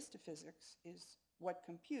all there is to physics is what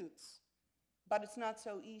computes, but it's not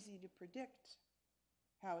so easy to predict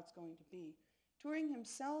how it's going to be. Turing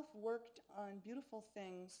himself worked on beautiful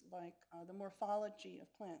things like the morphology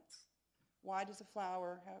of plants. Why does a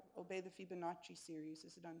flower obey the Fibonacci series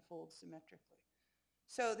as it unfolds symmetrically?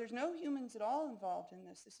 So there's no humans at all involved in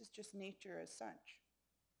this. This is just nature as such.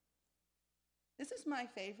 This is my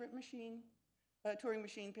favorite Turing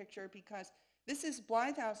machine picture because this is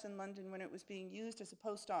Blythe House in London when it was being used as a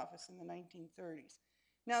post office in the 1930s.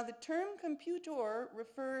 Now the term computer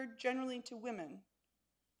referred generally to women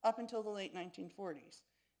up until the late 1940s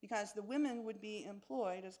because the women would be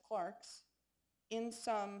employed as clerks in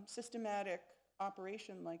some systematic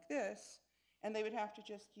operation like this, and they would have to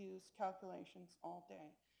just use calculations all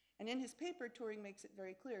day. And in his paper, Turing makes it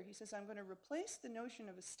very clear. He says, I'm going to replace the notion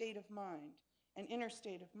of a state of mind, an inner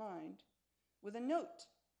state of mind, with a note.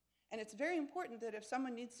 And it's very important that if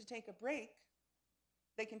someone needs to take a break,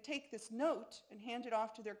 they can take this note and hand it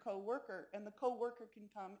off to their coworker, and the coworker can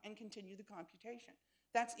come and continue the computation.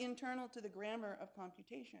 That's internal to the grammar of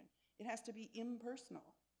computation. It has to be impersonal.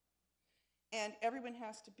 And everyone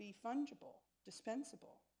has to be fungible,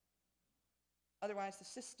 dispensable. Otherwise, the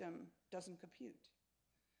system doesn't compute.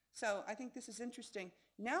 So I think this is interesting.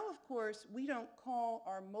 Now, of course, we don't call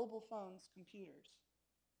our mobile phones computers.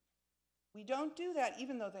 We don't do that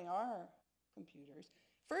even though they are computers.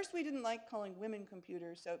 First, we didn't like calling women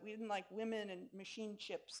computers, so we didn't like women and machine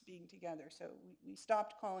chips being together, so we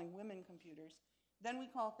stopped calling women computers. Then we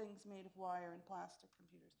call things made of wire and plastic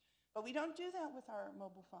computers. But we don't do that with our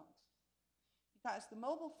mobile phones because the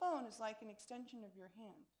mobile phone is like an extension of your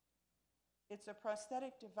hand. It's a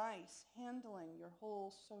prosthetic device handling your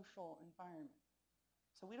whole social environment.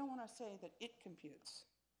 So we don't want to say that it computes.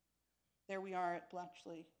 There we are at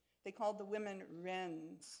Bletchley. They called the women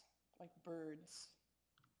wrens, like birds.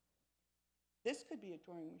 This could be a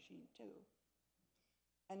Turing machine too.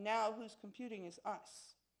 And now who's computing is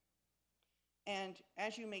us. And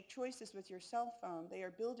as you make choices with your cell phone, they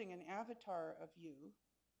are building an avatar of you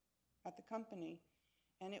at the company,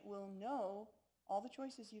 and it will know all the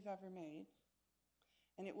choices you've ever made,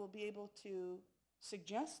 and it will be able to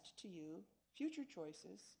suggest to you future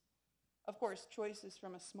choices, of course, choices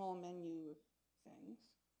from a small menu of things.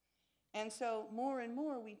 And so more and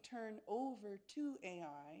more we turn over to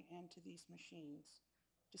AI and to these machines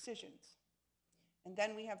decisions. And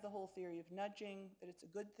then we have the whole theory of nudging, that it's a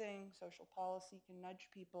good thing, social policy can nudge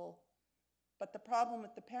people. But the problem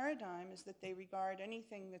with the paradigm is that they regard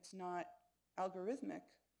anything that's not algorithmic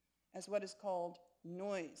as what is called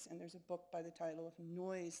noise. And there's a book by the title of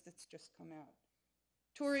Noise that's just come out.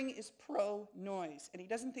 Turing is pro-noise, and he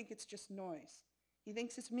doesn't think it's just noise. He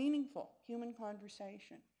thinks it's meaningful, human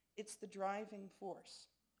conversation. It's the driving force.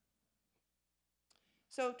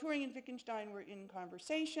 So Turing and Wittgenstein were in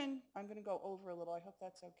conversation. I'm going to go over a little. I hope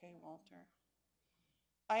that's okay, Walter.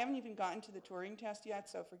 I haven't even gotten to the Turing test yet,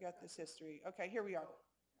 so forget this history. Okay, here we are.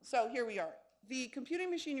 So here we are. The Computing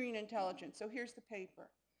Machinery and Intelligence. So here's the paper.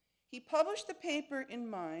 He published the paper in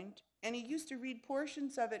Mind, and he used to read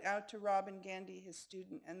portions of it out to Robin Gandy, his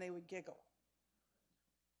student, and they would giggle.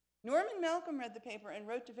 Norman Malcolm read the paper and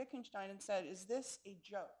wrote to Wittgenstein and said, "Is this a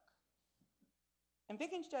joke?" And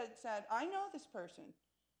Wittgenstein said, "I know this person.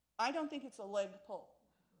 I don't think it's a leg pull."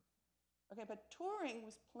 Okay, but Turing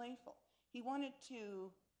was playful. He wanted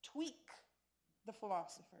to tweak the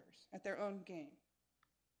philosophers at their own game.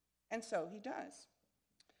 And so he does.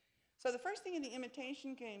 So the first thing in the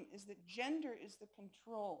imitation game is that gender is the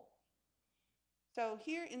control. So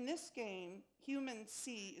here in this game, human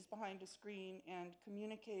C is behind a screen and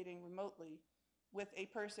communicating remotely with a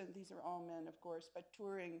person. These are all men, of course, but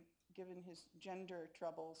Turing, given his gender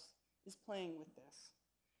troubles, is playing with this.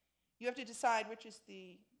 You have to decide which is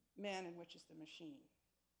the man and which is the machine.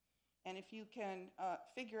 And if you can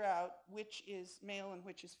figure out which is male and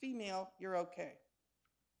which is female, you're okay.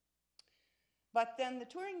 But then the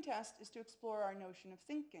Turing test is to explore our notion of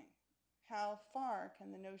thinking. How far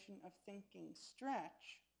can the notion of thinking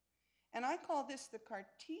stretch? And I call this the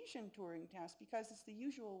Cartesian Turing test because it's the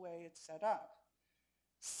usual way it's set up.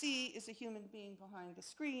 C is a human being behind the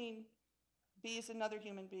screen. B is another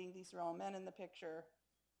human being. These are all men in the picture.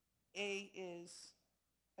 A is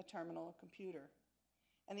a terminal, a computer.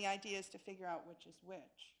 And the idea is to figure out which is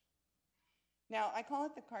which. Now, I call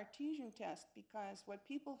it the Cartesian test because what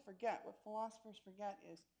people forget, what philosophers forget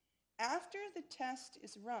is after the test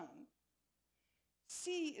is run,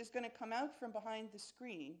 C is going to come out from behind the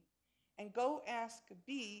screen and go ask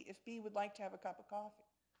B if B would like to have a cup of coffee.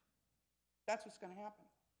 That's what's going to happen.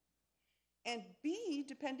 And B,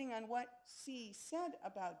 depending on what C said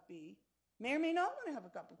about B, may or may not want to have a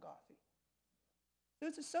cup of coffee. So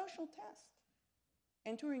it's a social test.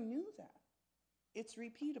 And Turing knew that. It's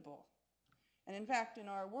repeatable. And in fact, in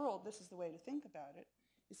our world, this is the way to think about it.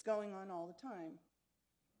 It's going on all the time.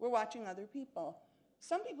 We're watching other people.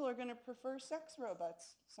 Some people are going to prefer sex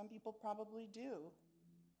robots. Some people probably do.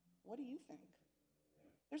 What do you think?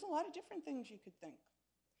 There's a lot of different things you could think.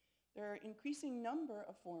 There are an increasing number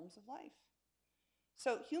of forms of life.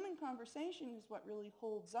 So human conversation is what really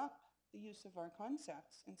holds up the use of our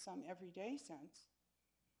concepts in some everyday sense.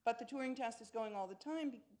 But the Turing test is going all the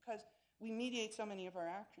time because we mediate so many of our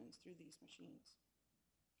actions through these machines.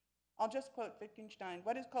 I'll just quote Wittgenstein,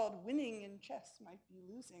 "What is called winning in chess might be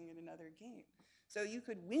losing in another game." So you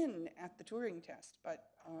could win at the Turing test,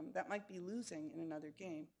 but that might be losing in another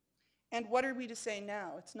game. And what are we to say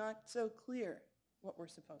now? It's not so clear what we're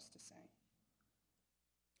supposed to say.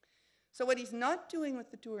 So what he's not doing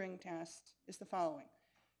with the Turing test is the following: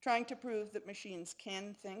 trying to prove that machines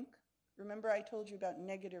can think. Remember I told you about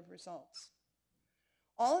negative results.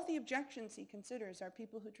 All of the objections he considers are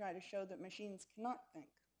people who try to show that machines cannot think.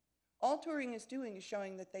 All Turing is doing is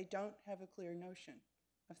showing that they don't have a clear notion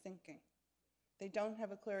of thinking. They don't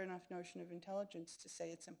have a clear enough notion of intelligence to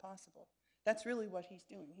say it's impossible. That's really what he's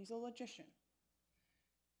doing. He's a logician.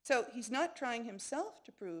 So he's not trying himself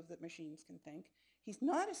to prove that machines can think. He's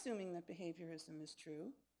not assuming that behaviorism is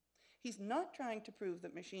true. He's not trying to prove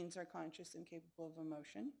that machines are conscious and capable of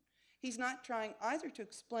emotion. He's not trying either to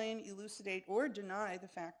explain, elucidate, or deny the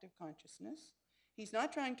fact of consciousness. He's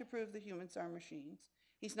not trying to prove that humans are machines.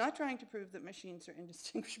 He's not trying to prove that machines are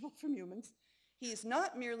indistinguishable from humans. He is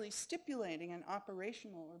not merely stipulating an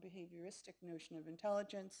operational or behavioristic notion of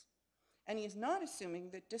intelligence. And he is not assuming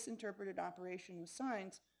that disinterpreted operation with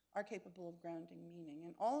signs are capable of grounding meaning.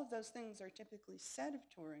 And all of those things are typically said of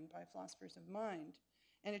Turing by philosophers of mind,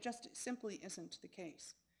 and it just simply isn't the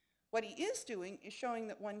case. What he is doing is showing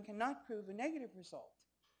that one cannot prove a negative result,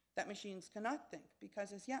 that machines cannot think,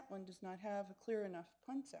 because as yet one does not have a clear enough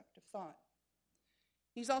concept of thought.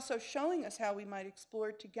 He's also showing us how we might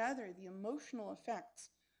explore together the emotional effects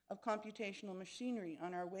of computational machinery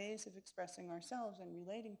on our ways of expressing ourselves and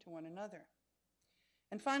relating to one another.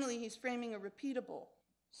 And finally, he's framing a repeatable,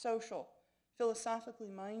 social, philosophically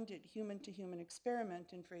minded human-to-human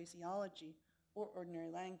experiment in phraseology or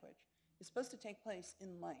ordinary language. It's supposed to take place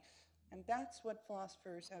in life. And that's what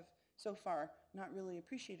philosophers have so far not really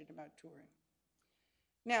appreciated about Turing.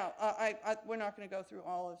 Now, we're not going to go through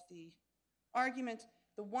all of the arguments.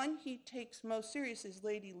 The one he takes most serious is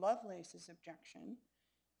Lady Lovelace's objection,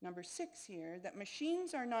 number 6 here, that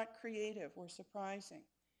machines are not creative or surprising.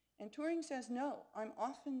 And Turing says, no, I'm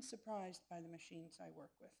often surprised by the machines I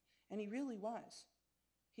work with. And he really was.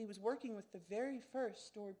 He was working with the very first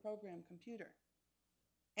stored program computer.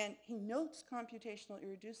 And he notes computational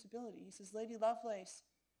irreducibility. He says, Lady Lovelace,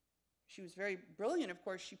 she was very brilliant, of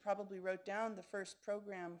course. She probably wrote down the first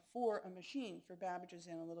program for a machine, for Babbage's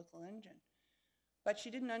analytical engine. But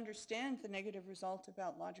she didn't understand the negative result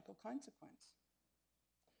about logical consequence.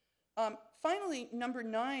 Finally, number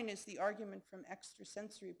 9 is the argument from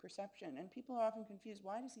extrasensory perception. And people are often confused.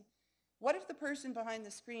 What if the person behind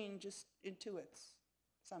the screen just intuits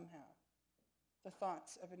somehow the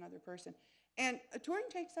thoughts of another person? And Turing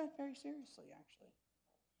takes that very seriously, actually.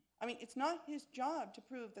 I mean, it's not his job to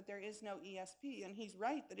prove that there is no ESP, and he's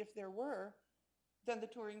right that if there were, then the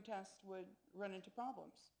Turing test would run into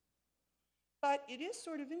problems. But it is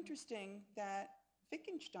sort of interesting that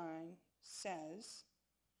Wittgenstein says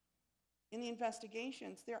in the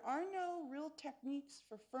investigations, there are no real techniques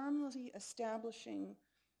for firmly establishing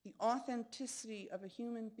the authenticity of a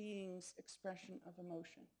human being's expression of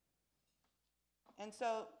emotion. And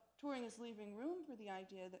so Turing is leaving room for the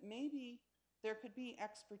idea that maybe there could be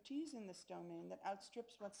expertise in this domain that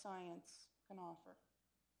outstrips what science can offer.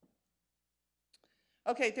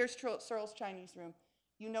 Okay, there's Searle's Chinese room.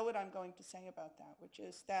 You know what I'm going to say about that, which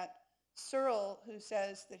is that Searle, who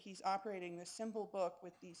says that he's operating this symbol book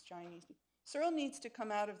with these Chinese people, Searle needs to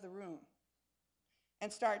come out of the room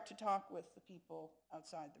and start to talk with the people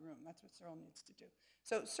outside the room. That's what Searle needs to do.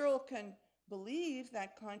 So Searle can believe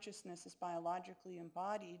that consciousness is biologically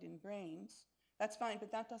embodied in brains. That's fine,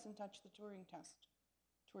 but that doesn't touch the Turing test.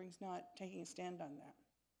 Turing's not taking a stand on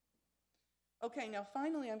that. Okay, now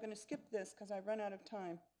finally I'm going to skip this because I've run out of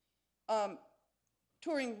time.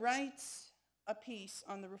 Turing writes a piece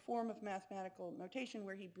on the reform of mathematical notation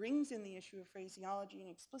where he brings in the issue of phraseology and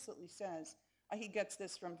explicitly says, he gets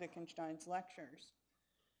this from Wittgenstein's lectures.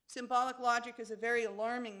 Symbolic logic is a very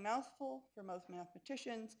alarming mouthful for most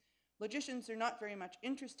mathematicians. Logicians are not very much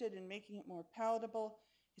interested in making it more palatable.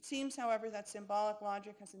 It seems, however, that symbolic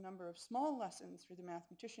logic has a number of small lessons for the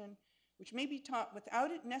mathematician, which may be taught without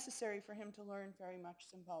it necessary for him to learn very much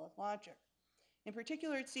symbolic logic. In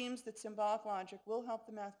particular, it seems that symbolic logic will help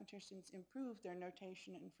the mathematicians improve their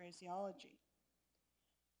notation and phraseology.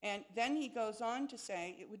 And then he goes on to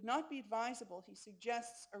say, it would not be advisable, he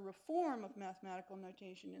suggests a reform of mathematical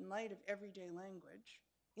notation in light of everyday language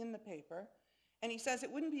in the paper. And he says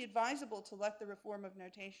it wouldn't be advisable to let the reform of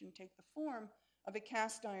notation take the form of a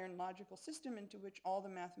cast iron logical system into which all the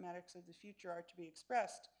mathematics of the future are to be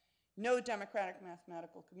expressed. No democratic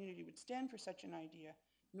mathematical community would stand for such an idea,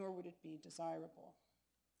 nor would it be desirable.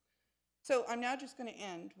 So I'm now just going to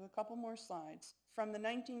end with a couple more slides from the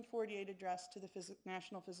 1948 address to the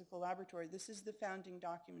National Physical Laboratory. This is the founding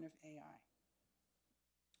document of AI.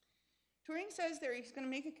 Turing says there he's going to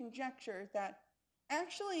make a conjecture that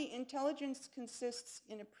actually intelligence consists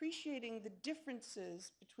in appreciating the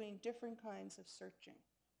differences between different kinds of searching.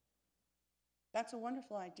 That's a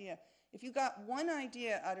wonderful idea. If you got one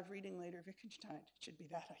idea out of reading later Wittgenstein, it should be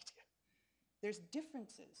that idea. There's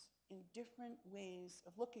differences in different ways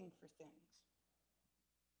of looking for things.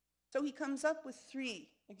 So he comes up with 3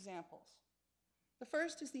 examples. The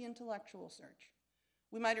first is the intellectual search.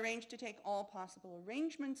 We might arrange to take all possible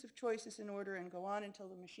arrangements of choices in order and go on until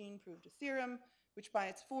the machine proved a theorem, which by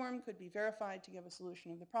its form could be verified to give a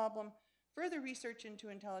solution of the problem. Further research into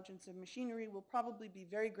intelligence of machinery will probably be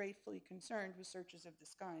very gratefully concerned with searches of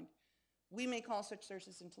this kind. We may call such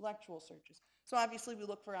searches intellectual searches. So obviously we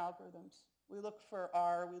look for algorithms. We look for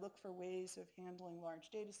R. We look for ways of handling large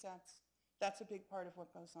data sets. That's a big part of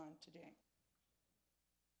what goes on today.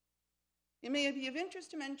 It may be of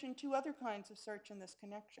interest to mention 2 other kinds of search in this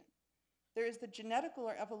connection. There is the genetical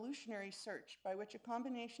or evolutionary search, by which a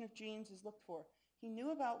combination of genes is looked for. He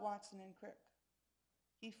knew about Watson and Crick.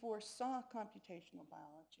 He foresaw computational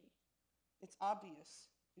biology. It's obvious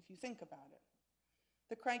if you think about it.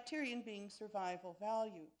 The criterion being survival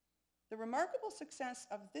value. The remarkable success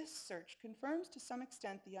of this search confirms to some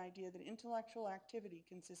extent the idea that intellectual activity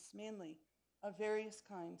consists mainly of various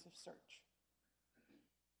kinds of search.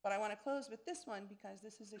 But I want to close with this one because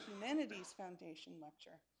this is a humanities foundation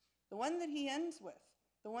lecture. The one that he ends with,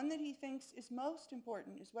 the one that he thinks is most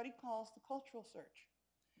important, is what he calls the cultural search.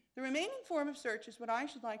 The remaining form of search is what I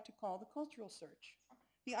should like to call the cultural search.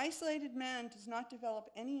 The isolated man does not develop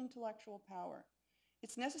any intellectual power.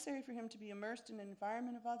 It's necessary for him to be immersed in an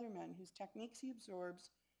environment of other men whose techniques he absorbs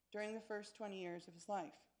during the first 20 years of his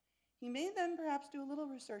life. He may then perhaps do a little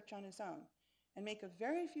research on his own and make a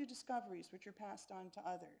very few discoveries which are passed on to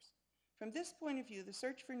others. From this point of view, the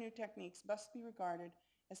search for new techniques must be regarded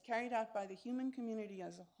as carried out by the human community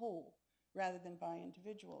as a whole rather than by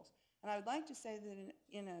individuals. And I would like to say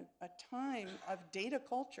that in a time of data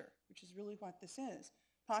culture, which is really what this is,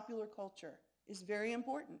 popular culture is very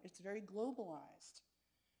important. It's very globalized.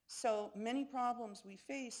 So many problems we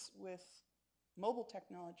face with mobile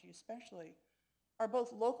technology especially are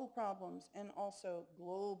both local problems and also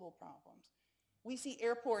global problems. We see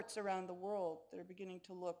airports around the world that are beginning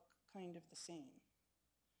to look kind of the same.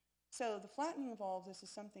 So the flattening of all of this is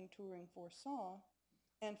something Turing foresaw,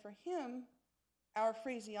 and for him, our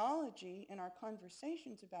phraseology and our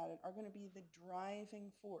conversations about it are going to be the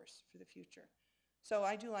driving force for the future. So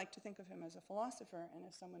I do like to think of him as a philosopher and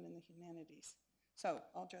as someone in the humanities. So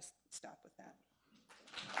I'll just stop with that.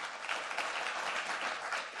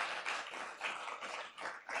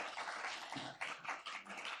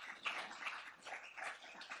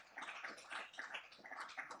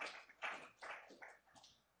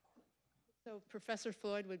 So Professor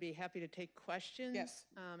Floyd would be happy to take questions. Yes.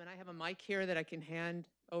 And I have a mic here that I can hand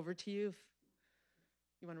over to you.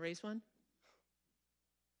 If you want to raise one?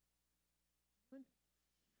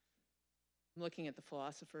 I'm looking at the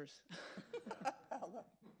philosophers.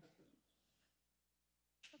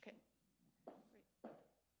 Okay. Great.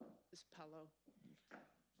 This is Paolo.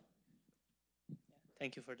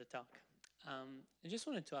 Thank you for the talk. I just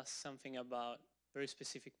wanted to ask something about a very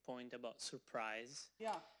specific point about surprise.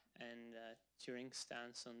 Yeah. And Turing's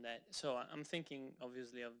stance on that. So I'm thinking,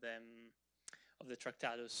 obviously, of the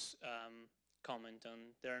Tractatus comment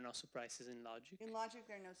on there are no surprises in logic. In logic,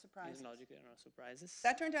 there are no surprises. In logic, there are no surprises.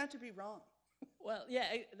 That turned out to be wrong. Well, yeah,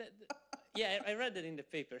 I read that in the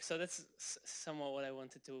paper. So that's somewhat what I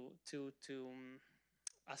wanted to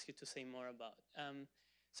ask you to say more about.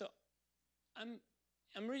 So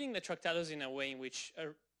I'm reading the Tractatus in a way in which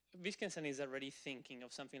Wittgenstein is already thinking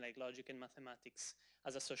of something like logic and mathematics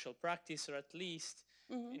as a social practice, or at least,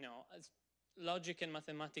 as logic and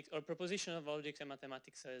mathematics, or proposition of logic and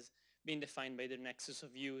mathematics as being defined by their nexus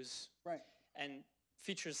of use. Right. And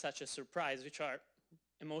features such as surprise, which are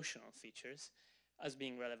emotional features, as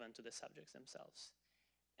being relevant to the subjects themselves.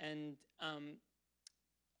 And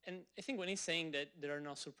I think when he's saying that there are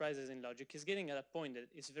no surprises in logic, he's getting at a point that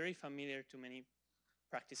is very familiar to many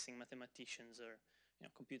practicing mathematicians or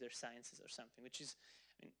computer sciences or something, which is,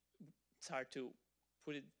 it's hard to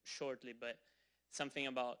put it shortly, but something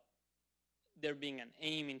about there being an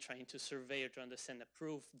aim in trying to survey or to understand a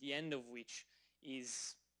proof, the end of which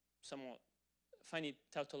is somewhat, find it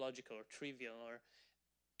tautological or trivial, or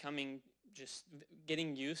just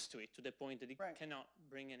getting used to it to the point that it cannot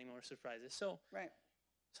bring any more surprises. So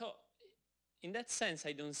in that sense,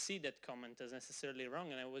 I don't see that comment as necessarily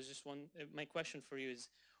wrong, and I was just my question for you is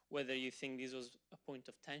whether you think this was a point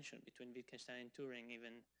of tension between Wittgenstein and Turing,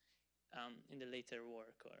 even in the later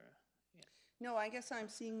work, or No, I guess I'm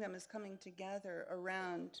seeing them as coming together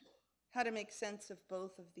around how to make sense of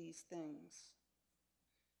both of these things.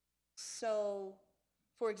 So,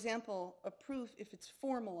 for example, a proof, if it's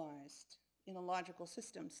formalized in a logical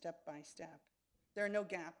system step by step, there are no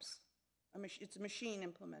gaps. It's machine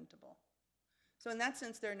implementable. So in that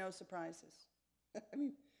sense, there are no surprises.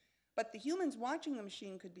 But the humans watching the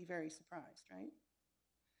machine could be very surprised, right?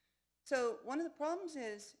 So one of the problems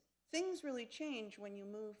is things really change when you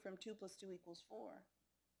move from 2 + 2 = 4,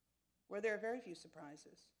 where there are very few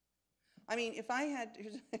surprises. If I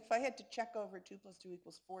had to check over 2 + 2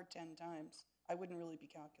 = 4 10 times, I wouldn't really be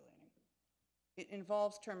calculating. It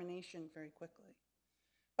involves termination very quickly.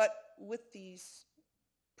 But with these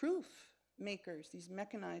proof makers, these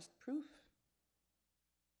mechanized proof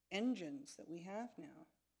engines that we have now,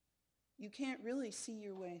 you can't really see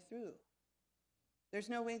your way through. There's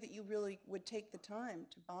no way that you really would take the time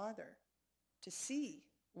to bother to see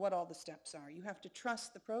what all the steps are. You have to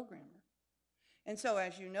trust the programmer. And so,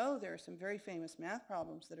 as you know, there are some very famous math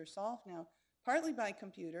problems that are solved now, partly by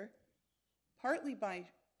computer, partly by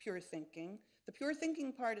pure thinking. The pure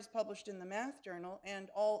thinking part is published in the Math Journal, and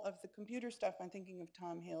all of the computer stuff, I'm thinking of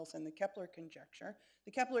Tom Hales and the Kepler conjecture.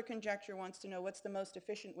 The Kepler conjecture wants to know what's the most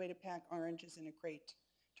efficient way to pack oranges in a crate.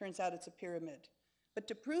 Turns out it's a pyramid. But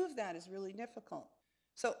to prove that is really difficult.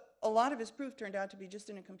 So a lot of his proof turned out to be just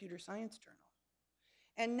in a computer science journal.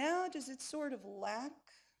 And now does it sort of lack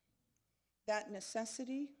that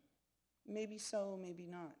necessity? Maybe so, maybe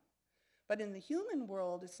not. But in the human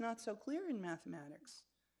world, it's not so clear in mathematics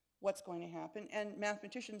what's going to happen. And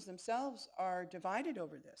mathematicians themselves are divided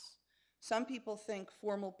over this. Some people think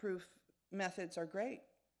formal proof methods are great.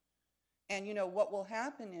 And you know, what will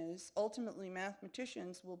happen is ultimately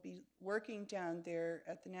mathematicians will be working down there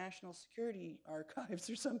at the National Security Archives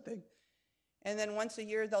or something. And then once a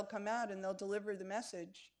year they'll come out and they'll deliver the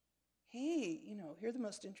message, hey, you know, here are the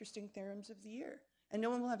most interesting theorems of the year. And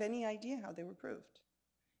no one will have any idea how they were proved.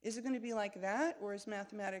 Is it going to be like that, or is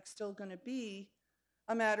mathematics still going to be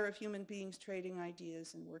a matter of human beings trading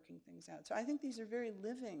ideas and working things out? So I think these are very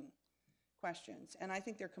living questions, and I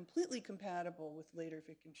think they're completely compatible with later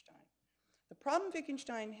Wittgenstein. The problem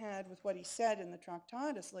Wittgenstein had with what he said in the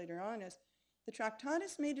Tractatus later on is the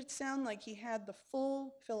Tractatus made it sound like he had the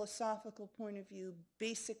full philosophical point of view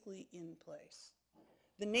basically in place.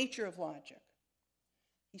 The nature of logic.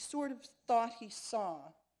 He sort of thought he saw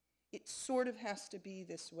it sort of has to be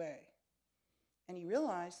this way. And he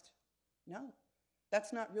realized, no,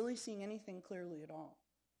 that's not really seeing anything clearly at all.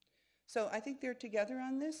 So I think they're together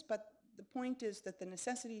on this, but the point is that the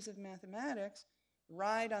necessities of mathematics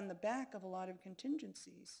ride on the back of a lot of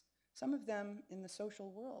contingencies, some of them in the social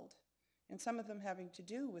world, and some of them having to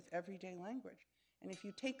do with everyday language. And if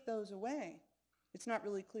you take those away, it's not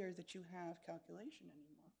really clear that you have calculation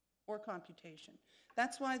anymore, or computation.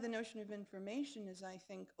 That's why the notion of information is, I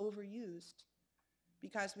think, overused,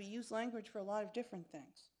 because we use language for a lot of different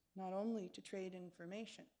things, not only to trade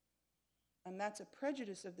information. And that's a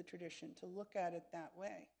prejudice of the tradition to look at it that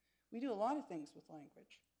way. We do a lot of things with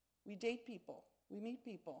language. We date people. We meet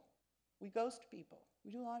people. We ghost people.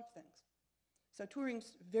 We do a lot of things. So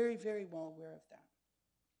Turing's very, very well aware of that.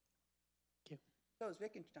 Thank you. So is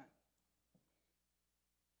Wittgenstein.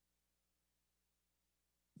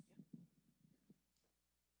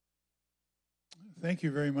 Thank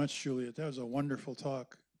you very much, Juliet. That was a wonderful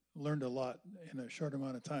talk. Learned a lot in a short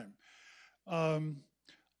amount of time.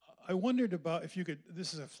 I wondered about if you could,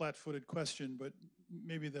 this is a flat-footed question, but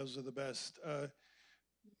maybe those are the best.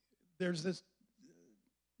 There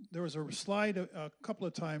was a slide a couple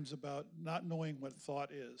of times about not knowing what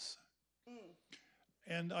thought is.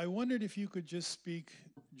 And I wondered if you could just speak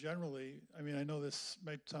generally. I mean, I know this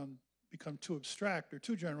might become too abstract or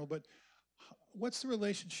too general, but what's the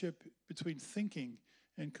relationship between thinking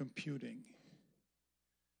and computing?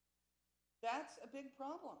 That's a big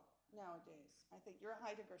problem nowadays. I think you're a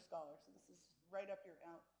Heidegger scholar, so this is right up your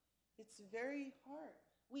alley. It's very hard.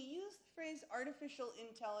 We use the phrase artificial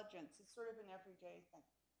intelligence. It's sort of an everyday thing.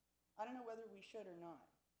 I don't know whether we should or not.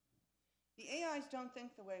 The AIs don't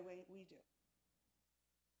think the way we do.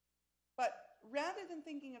 But rather than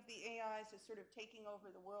thinking of the AIs as sort of taking over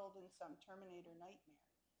the world in some Terminator nightmare,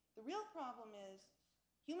 the real problem is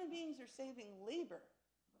human beings are saving labor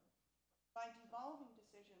by devolving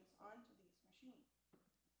decisions onto these machines.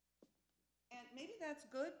 And maybe that's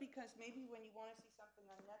good, because maybe when you want to see something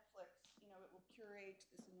on Netflix, you know, it will curate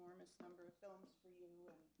this enormous number of films for you,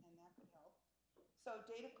 and that could help. So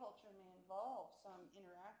data culture may involve some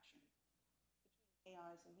interaction between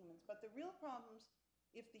AIs and humans. But the real problem's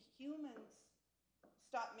if the humans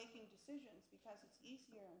stop making decisions because it's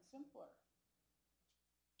easier and simpler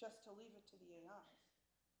just to leave it to the AIs.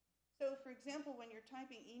 So for example, when you're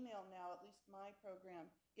typing email now, at least my program,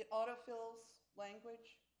 it autofills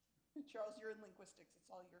language. Charles, you're in linguistics. It's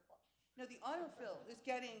all your fault. No, the autofill is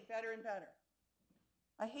getting better and better.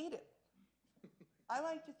 I hate it. I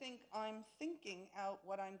like to think I'm thinking out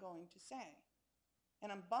what I'm going to say. And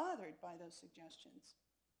I'm bothered by those suggestions.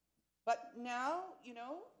 But now, you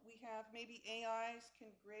know, we have maybe AIs can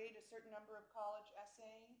grade a certain number of college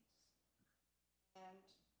essays. And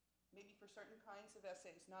maybe for certain kinds of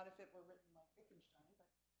essays, not if it were written like Wittgenstein, but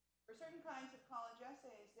for certain kinds of college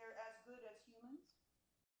essays, they're as good as humans.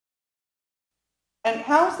 And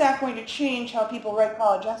how is that going to change how people write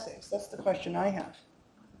college essays? That's the question I have.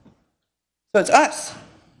 So it's us.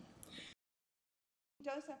 It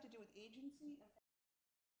does have to do with agency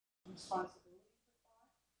and responsibility for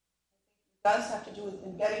thought. It does have to do with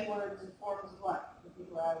embedding words in forms of what? There's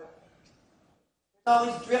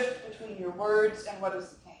always drift between your words and what is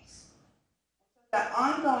the case. That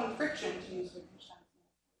ongoing friction, to use Wittgenstein's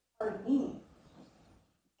is part of meaning.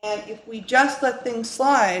 And if we just let things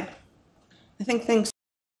slide, I think things.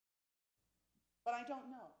 But I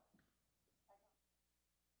don't know.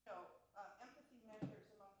 Empathy measures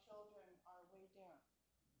among children are way down,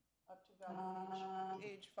 up to about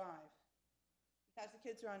age 5, because the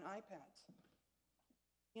kids are on iPads.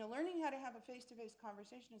 You know, learning how to have a face-to-face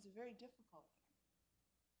conversation is a very difficult thing,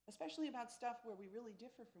 especially about stuff where we really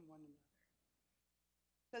differ from one another.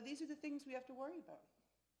 So these are the things we have to worry about.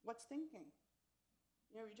 What's thinking?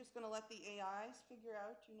 You know, you're just going to let the AIs figure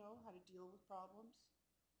out, you know, how to deal with problems?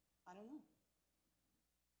 I don't know.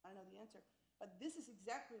 I don't know the answer. But this is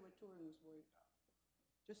exactly what Turing was worried about.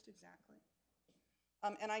 Just exactly.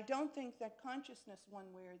 And I don't think that consciousness one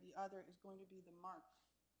way or the other is going to be the mark.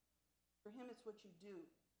 For him, it's what you do.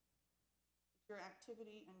 It's your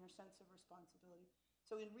activity and your sense of responsibility.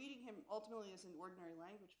 So in reading him ultimately as an ordinary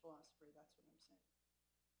language philosopher, that's what I'm saying.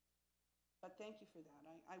 But thank you for that.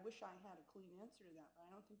 I wish I had a clean answer to that, but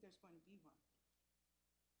I don't think there's going to be one.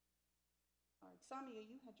 All right, Samia,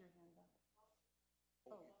 you had your hand up.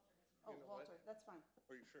 Walter, that's fine.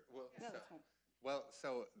 Are you sure? Well, No, that's fine. Well,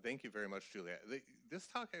 so thank you very much, Juliet. This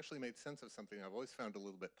talk actually made sense of something I've always found a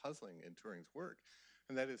little bit puzzling in Turing's work,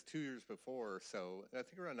 and that is 2 years before, so I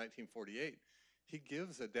think around 1948, he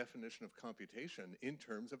gives a definition of computation in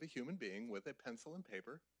terms of a human being with a pencil and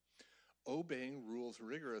paper, obeying rules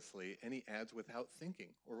rigorously, and he adds without thinking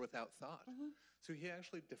or without thought. So he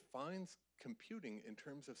actually defines computing in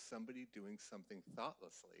terms of somebody doing something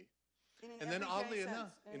thoughtlessly. And then oddly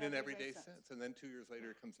enough, in an everyday sense. And then 2 years later,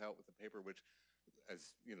 it comes out with a paper which,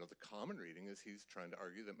 as you know, the common reading is he's trying to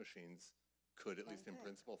argue that machines could, at least in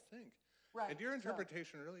principle, think. Right. And your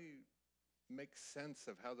interpretation really makes sense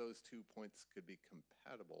of how those 2 points could be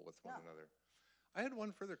compatible with one another. I had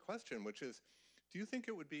one further question, which is, do you think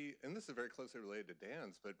it would be, and this is very closely related to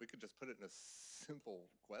Dan's, but we could just put it in a simple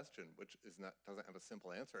question, which doesn't have a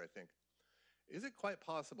simple answer, I think. Is it quite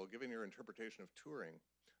possible, given your interpretation of Turing,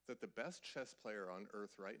 that the best chess player on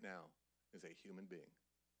Earth right now is a human being?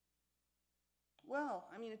 Well,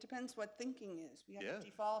 I mean, it depends what thinking is. We have to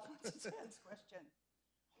default on Dan's question.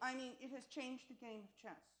 I mean, it has changed the game of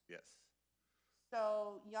chess. Yes.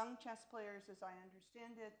 So young chess players, as I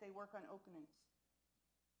understand it, they work on openings.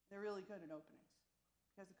 They're really good at openings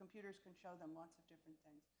because the computers can show them lots of different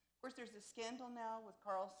things. Of course, there's this scandal now with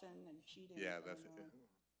Carlsen and cheating. Yeah, that's it.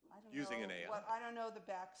 I don't Using know, an AI. I don't know the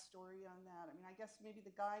backstory on that. I mean, I guess maybe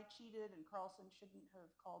the guy cheated and Carlsen shouldn't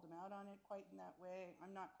have called him out on it quite in that way.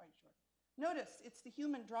 I'm not quite sure. Notice, it's the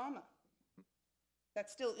human drama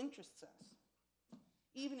that still interests us,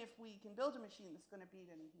 even if we can build a machine that's going to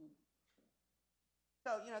beat any human.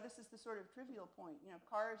 So, you know, this is the sort of trivial point. You know,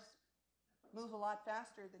 cars move a lot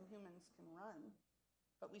faster than humans can run,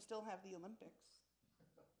 but we still have the Olympics.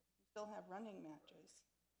 We still have running matches.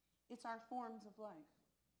 It's our forms of life.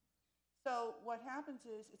 So what happens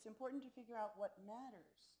is it's important to figure out what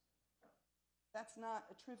matters. That's not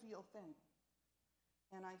a trivial thing.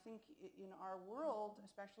 And I think in our world,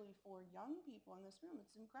 especially for young people in this room,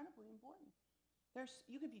 it's incredibly important.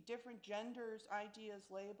 You could be different genders, ideas,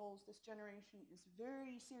 labels. This generation is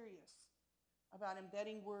very serious about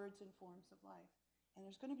embedding words in forms of life. And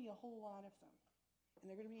there's going to be a whole lot of them. And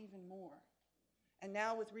there are going to be even more. And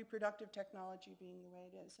now with reproductive technology being the way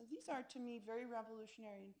it is. So these are, to me, very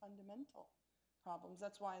revolutionary and fundamental problems.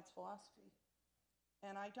 That's why it's philosophy.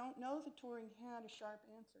 And I don't know that Turing had a sharp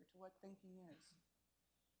answer to what thinking is.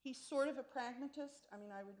 He's sort of a pragmatist. I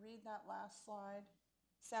mean, I would read that last slide,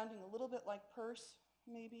 sounding a little bit like Peirce,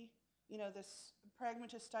 maybe. You know, this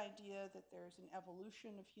pragmatist idea that there's an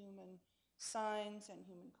evolution of human signs and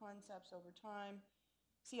human concepts over time.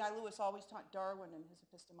 C.I. Lewis always taught Darwin in his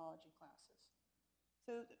epistemology classes.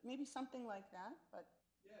 So maybe something like that, but...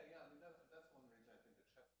 Yeah, I mean, that's one reason I think the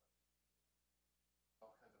chess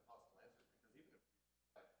all kinds of possible answers, because even if we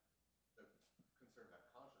like the concern about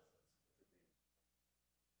consciousness, which would be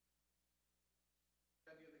the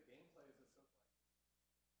idea that gameplay is a social activity.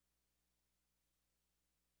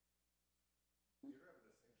 Do you ever have a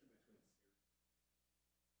distinction between series?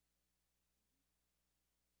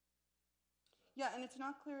 Yeah, and it's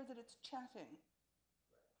not clear that it's chatting.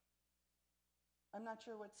 I'm not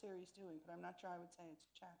sure what Siri's doing, but I'm not sure I would say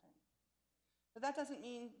it's chatting. But that doesn't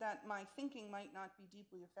mean that my thinking might not be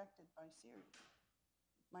deeply affected by Siri.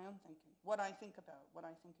 My own thinking, what I think about, what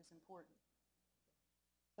I think is important.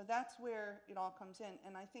 So that's where it all comes in.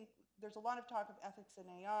 And I think there's a lot of talk of ethics in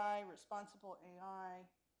AI, responsible AI.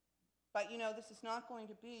 But, you know, this is not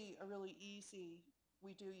going to be a really easy,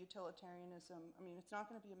 we do utilitarianism. I mean, it's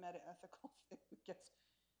not going to be a meta-ethical thing.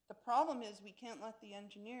 The problem is we can't let the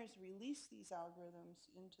engineers release these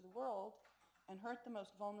algorithms into the world and hurt the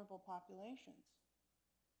most vulnerable populations.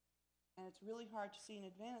 And it's really hard to see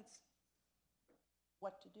in advance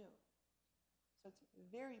what to do. So it's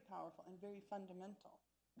very powerful and very fundamental.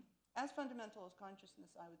 As fundamental as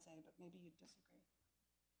consciousness, I would say, but maybe you'd disagree.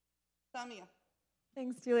 Samia.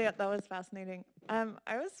 Thanks, Juliet. That was fascinating.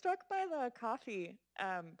 I was struck by the coffee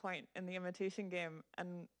point in the imitation game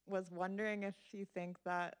and was wondering if you think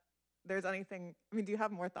that there's anything, I mean, do you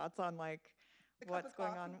have more thoughts on like what's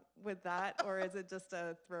going on with that, or is it just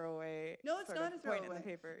a throwaway No, it's not a point in the throwaway.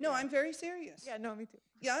 paper? No, Yeah. I'm very serious. Yeah, no, me too.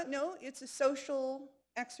 Yeah, no, it's a social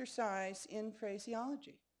exercise in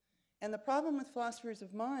phraseology. And the problem with philosophers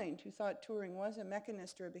of mind who thought Turing was a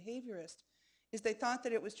mechanist or a behaviorist is they thought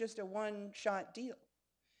that it was just a one-shot deal.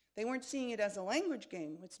 They weren't seeing it as a language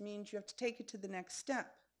game, which means you have to take it to the next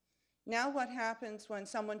step. Now what happens when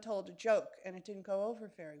someone told a joke and it didn't go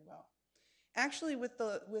over very well? Actually, with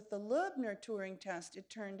the Loebner Turing test, it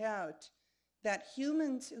turned out that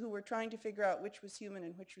humans who were trying to figure out which was human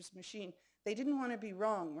and which was machine, they didn't want to be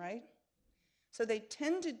wrong, right? So they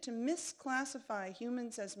tended to misclassify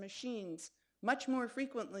humans as machines much more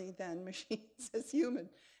frequently than machines as human.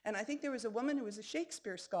 And I think there was a woman who was a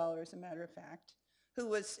Shakespeare scholar, as a matter of fact, who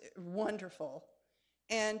was wonderful.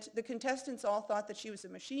 And the contestants all thought that she was a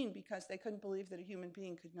machine because they couldn't believe that a human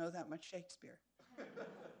being could know that much Shakespeare.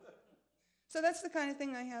 So that's the kind of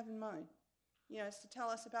thing I have in mind. You know, it's to tell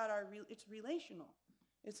us about it's relational.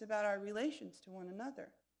 It's about our relations to one another.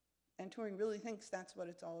 And Turing really thinks that's what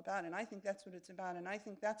it's all about, and I think that's what it's about, and I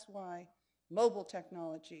think that's why mobile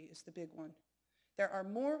technology is the big one. There are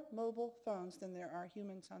more mobile phones than there are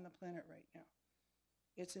humans on the planet right now.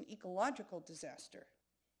 It's an ecological disaster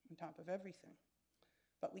on top of everything.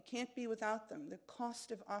 But we can't be without them. The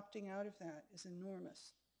cost of opting out of that is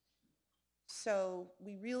enormous. So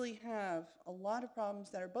we really have a lot of problems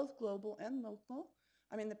that are both global and local.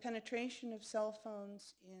 I mean, the penetration of cell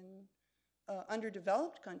phones in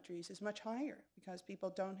underdeveloped countries is much higher because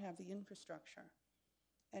people don't have the infrastructure.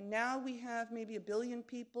 And now we have maybe 1 billion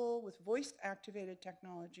people with voice-activated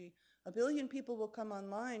technology. 1 billion people will come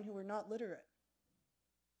online who are not literate.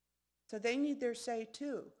 So they need their say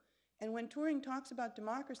too. And when Turing talks about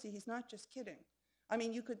democracy, he's not just kidding. I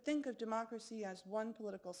mean, you could think of democracy as one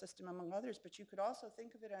political system among others, but you could also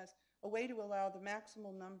think of it as a way to allow the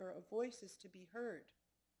maximal number of voices to be heard.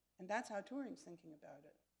 And that's how Turing's thinking about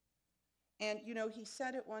it. And, you know, he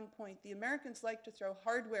said at one point, the Americans like to throw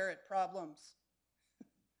hardware at problems.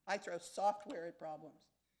 I throw software at problems.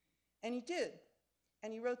 And he did.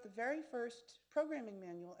 And he wrote the very first programming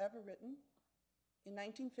manual ever written in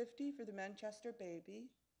 1950 for the Manchester Baby.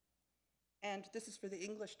 And this is for the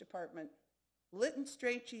English department. Lytton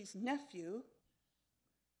Strachey's nephew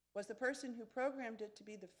was the person who programmed it to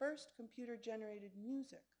be the first computer-generated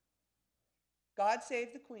music. God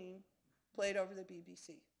Save the Queen played over the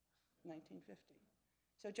BBC. 1950.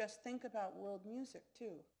 So just think about world music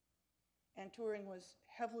too. And Turing was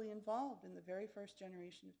heavily involved in the very first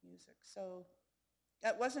generation of music. So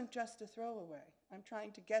that wasn't just a throwaway. I'm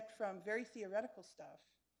trying to get from very theoretical stuff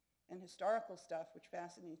and historical stuff, which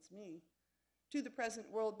fascinates me, to the present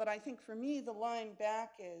world. But I think for me, the line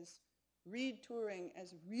back is read Turing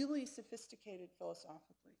as really sophisticated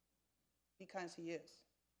philosophically, because he is.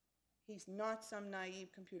 He's not some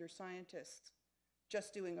naive computer scientist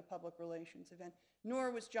just doing a public relations event,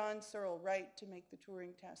 nor was John Searle right to make the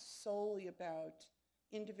Turing test solely about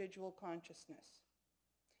individual consciousness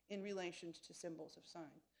in relation to symbols of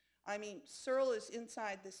sign. I mean, Searle is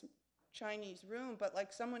inside this Chinese room, but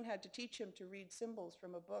like someone had to teach him to read symbols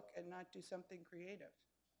from a book and not do something creative.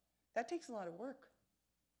 That takes a lot of work,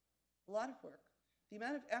 a lot of work. The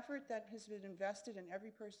amount of effort that has been invested in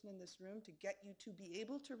every person in this room to get you to be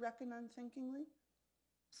able to reckon unthinkingly,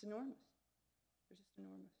 it's enormous. They're just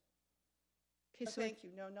enormous. Okay, But so thank you.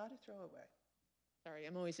 No, not a throwaway. sorry,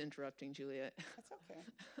 I'm always interrupting, Juliet. That's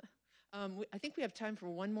okay. I think we have time for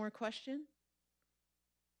one more question.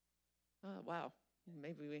 Wow,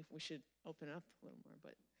 maybe we should open up a little more,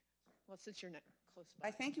 but well, since you're not close by.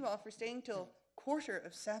 I thank you all for staying till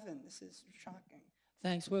 6:45. This is shocking.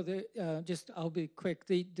 Thanks. Well, I'll be quick.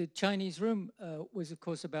 The Chinese room was, of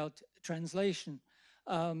course, about translation.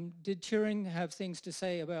 Did Turing have things to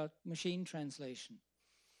say about machine translation?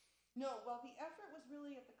 No, well, the effort was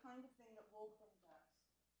really at the kind of thing that Wolfram does.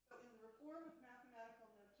 So in the Reform of Mathematical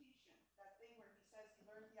Notation, that thing where he says he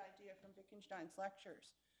learned the idea from Wittgenstein's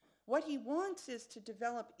lectures, what he wants is to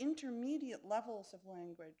develop intermediate levels of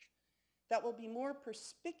language that will be more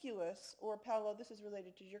perspicuous, or Paolo, this is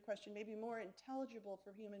related to your question, maybe more intelligible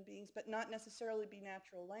for human beings, but not necessarily be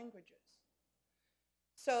natural languages.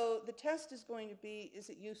 So the test is going to be, is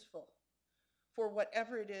it useful for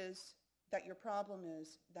whatever it is that your problem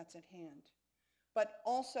is that's at hand? But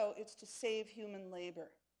also it's to save human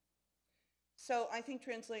labor. So I think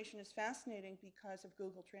translation is fascinating because of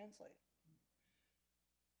Google Translate.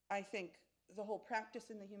 I think the whole practice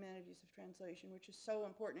in the humanities of translation, which is so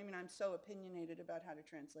important. I mean, I'm so opinionated about how to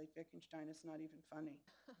translate Wittgenstein, it's not even funny.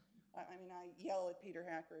 I mean, I yell at Peter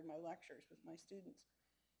Hacker in my lectures with my students.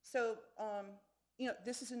 So,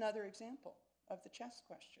 this is another example of the chess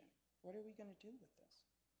question. What are we going to do with this?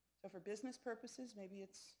 So for business purposes, maybe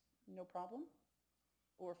it's no problem.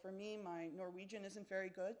 Or for me, my Norwegian isn't very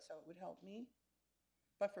good, so it would help me.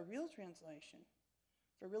 But for real translation,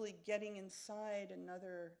 for really getting inside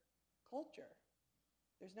another culture,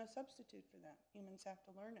 there's no substitute for that. Humans have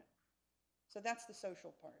to learn it. So that's the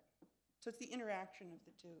social part. So it's the interaction of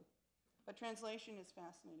the two. But translation is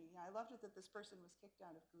fascinating. Yeah, I loved it that this person was kicked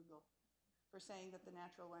out of Google for saying that the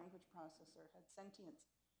natural language processor had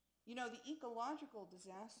sentience. You know, the ecological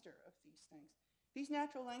disaster of these things. These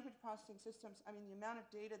natural language processing systems, I mean, the amount of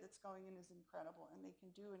data that's going in is incredible, and they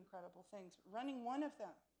can do incredible things. Running one of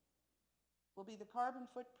them will be the carbon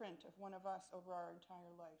footprint of one of us over our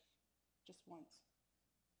entire life, just once.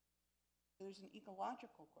 There's an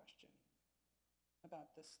ecological question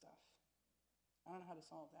about this stuff. I don't know how to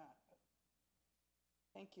solve that, but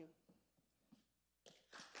thank you.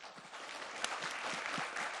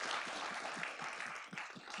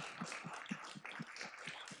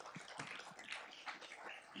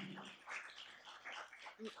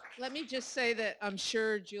 Let me just say that I'm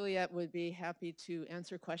sure Juliet would be happy to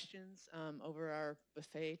answer questions over our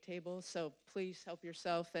buffet table. So please help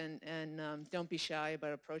yourself and don't be shy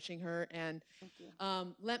about approaching her. And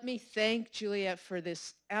let me thank Juliet for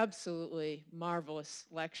this absolutely marvelous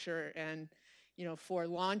lecture and, for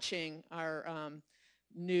launching our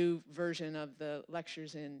new version of the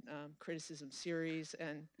lectures in criticism series.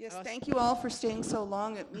 And yes, thank you all for staying so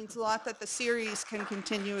long. It means a lot that the series can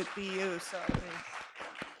continue at BU. So.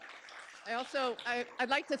 I'd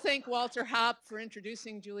like to thank Walter Hopp for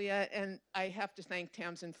introducing Juliet, and I have to thank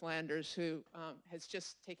Tamsin Flanders, who has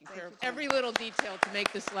just taken care of every little detail to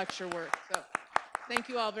make this lecture work. So thank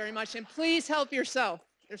you all very much, and please help yourself.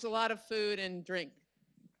 There's a lot of food and drink.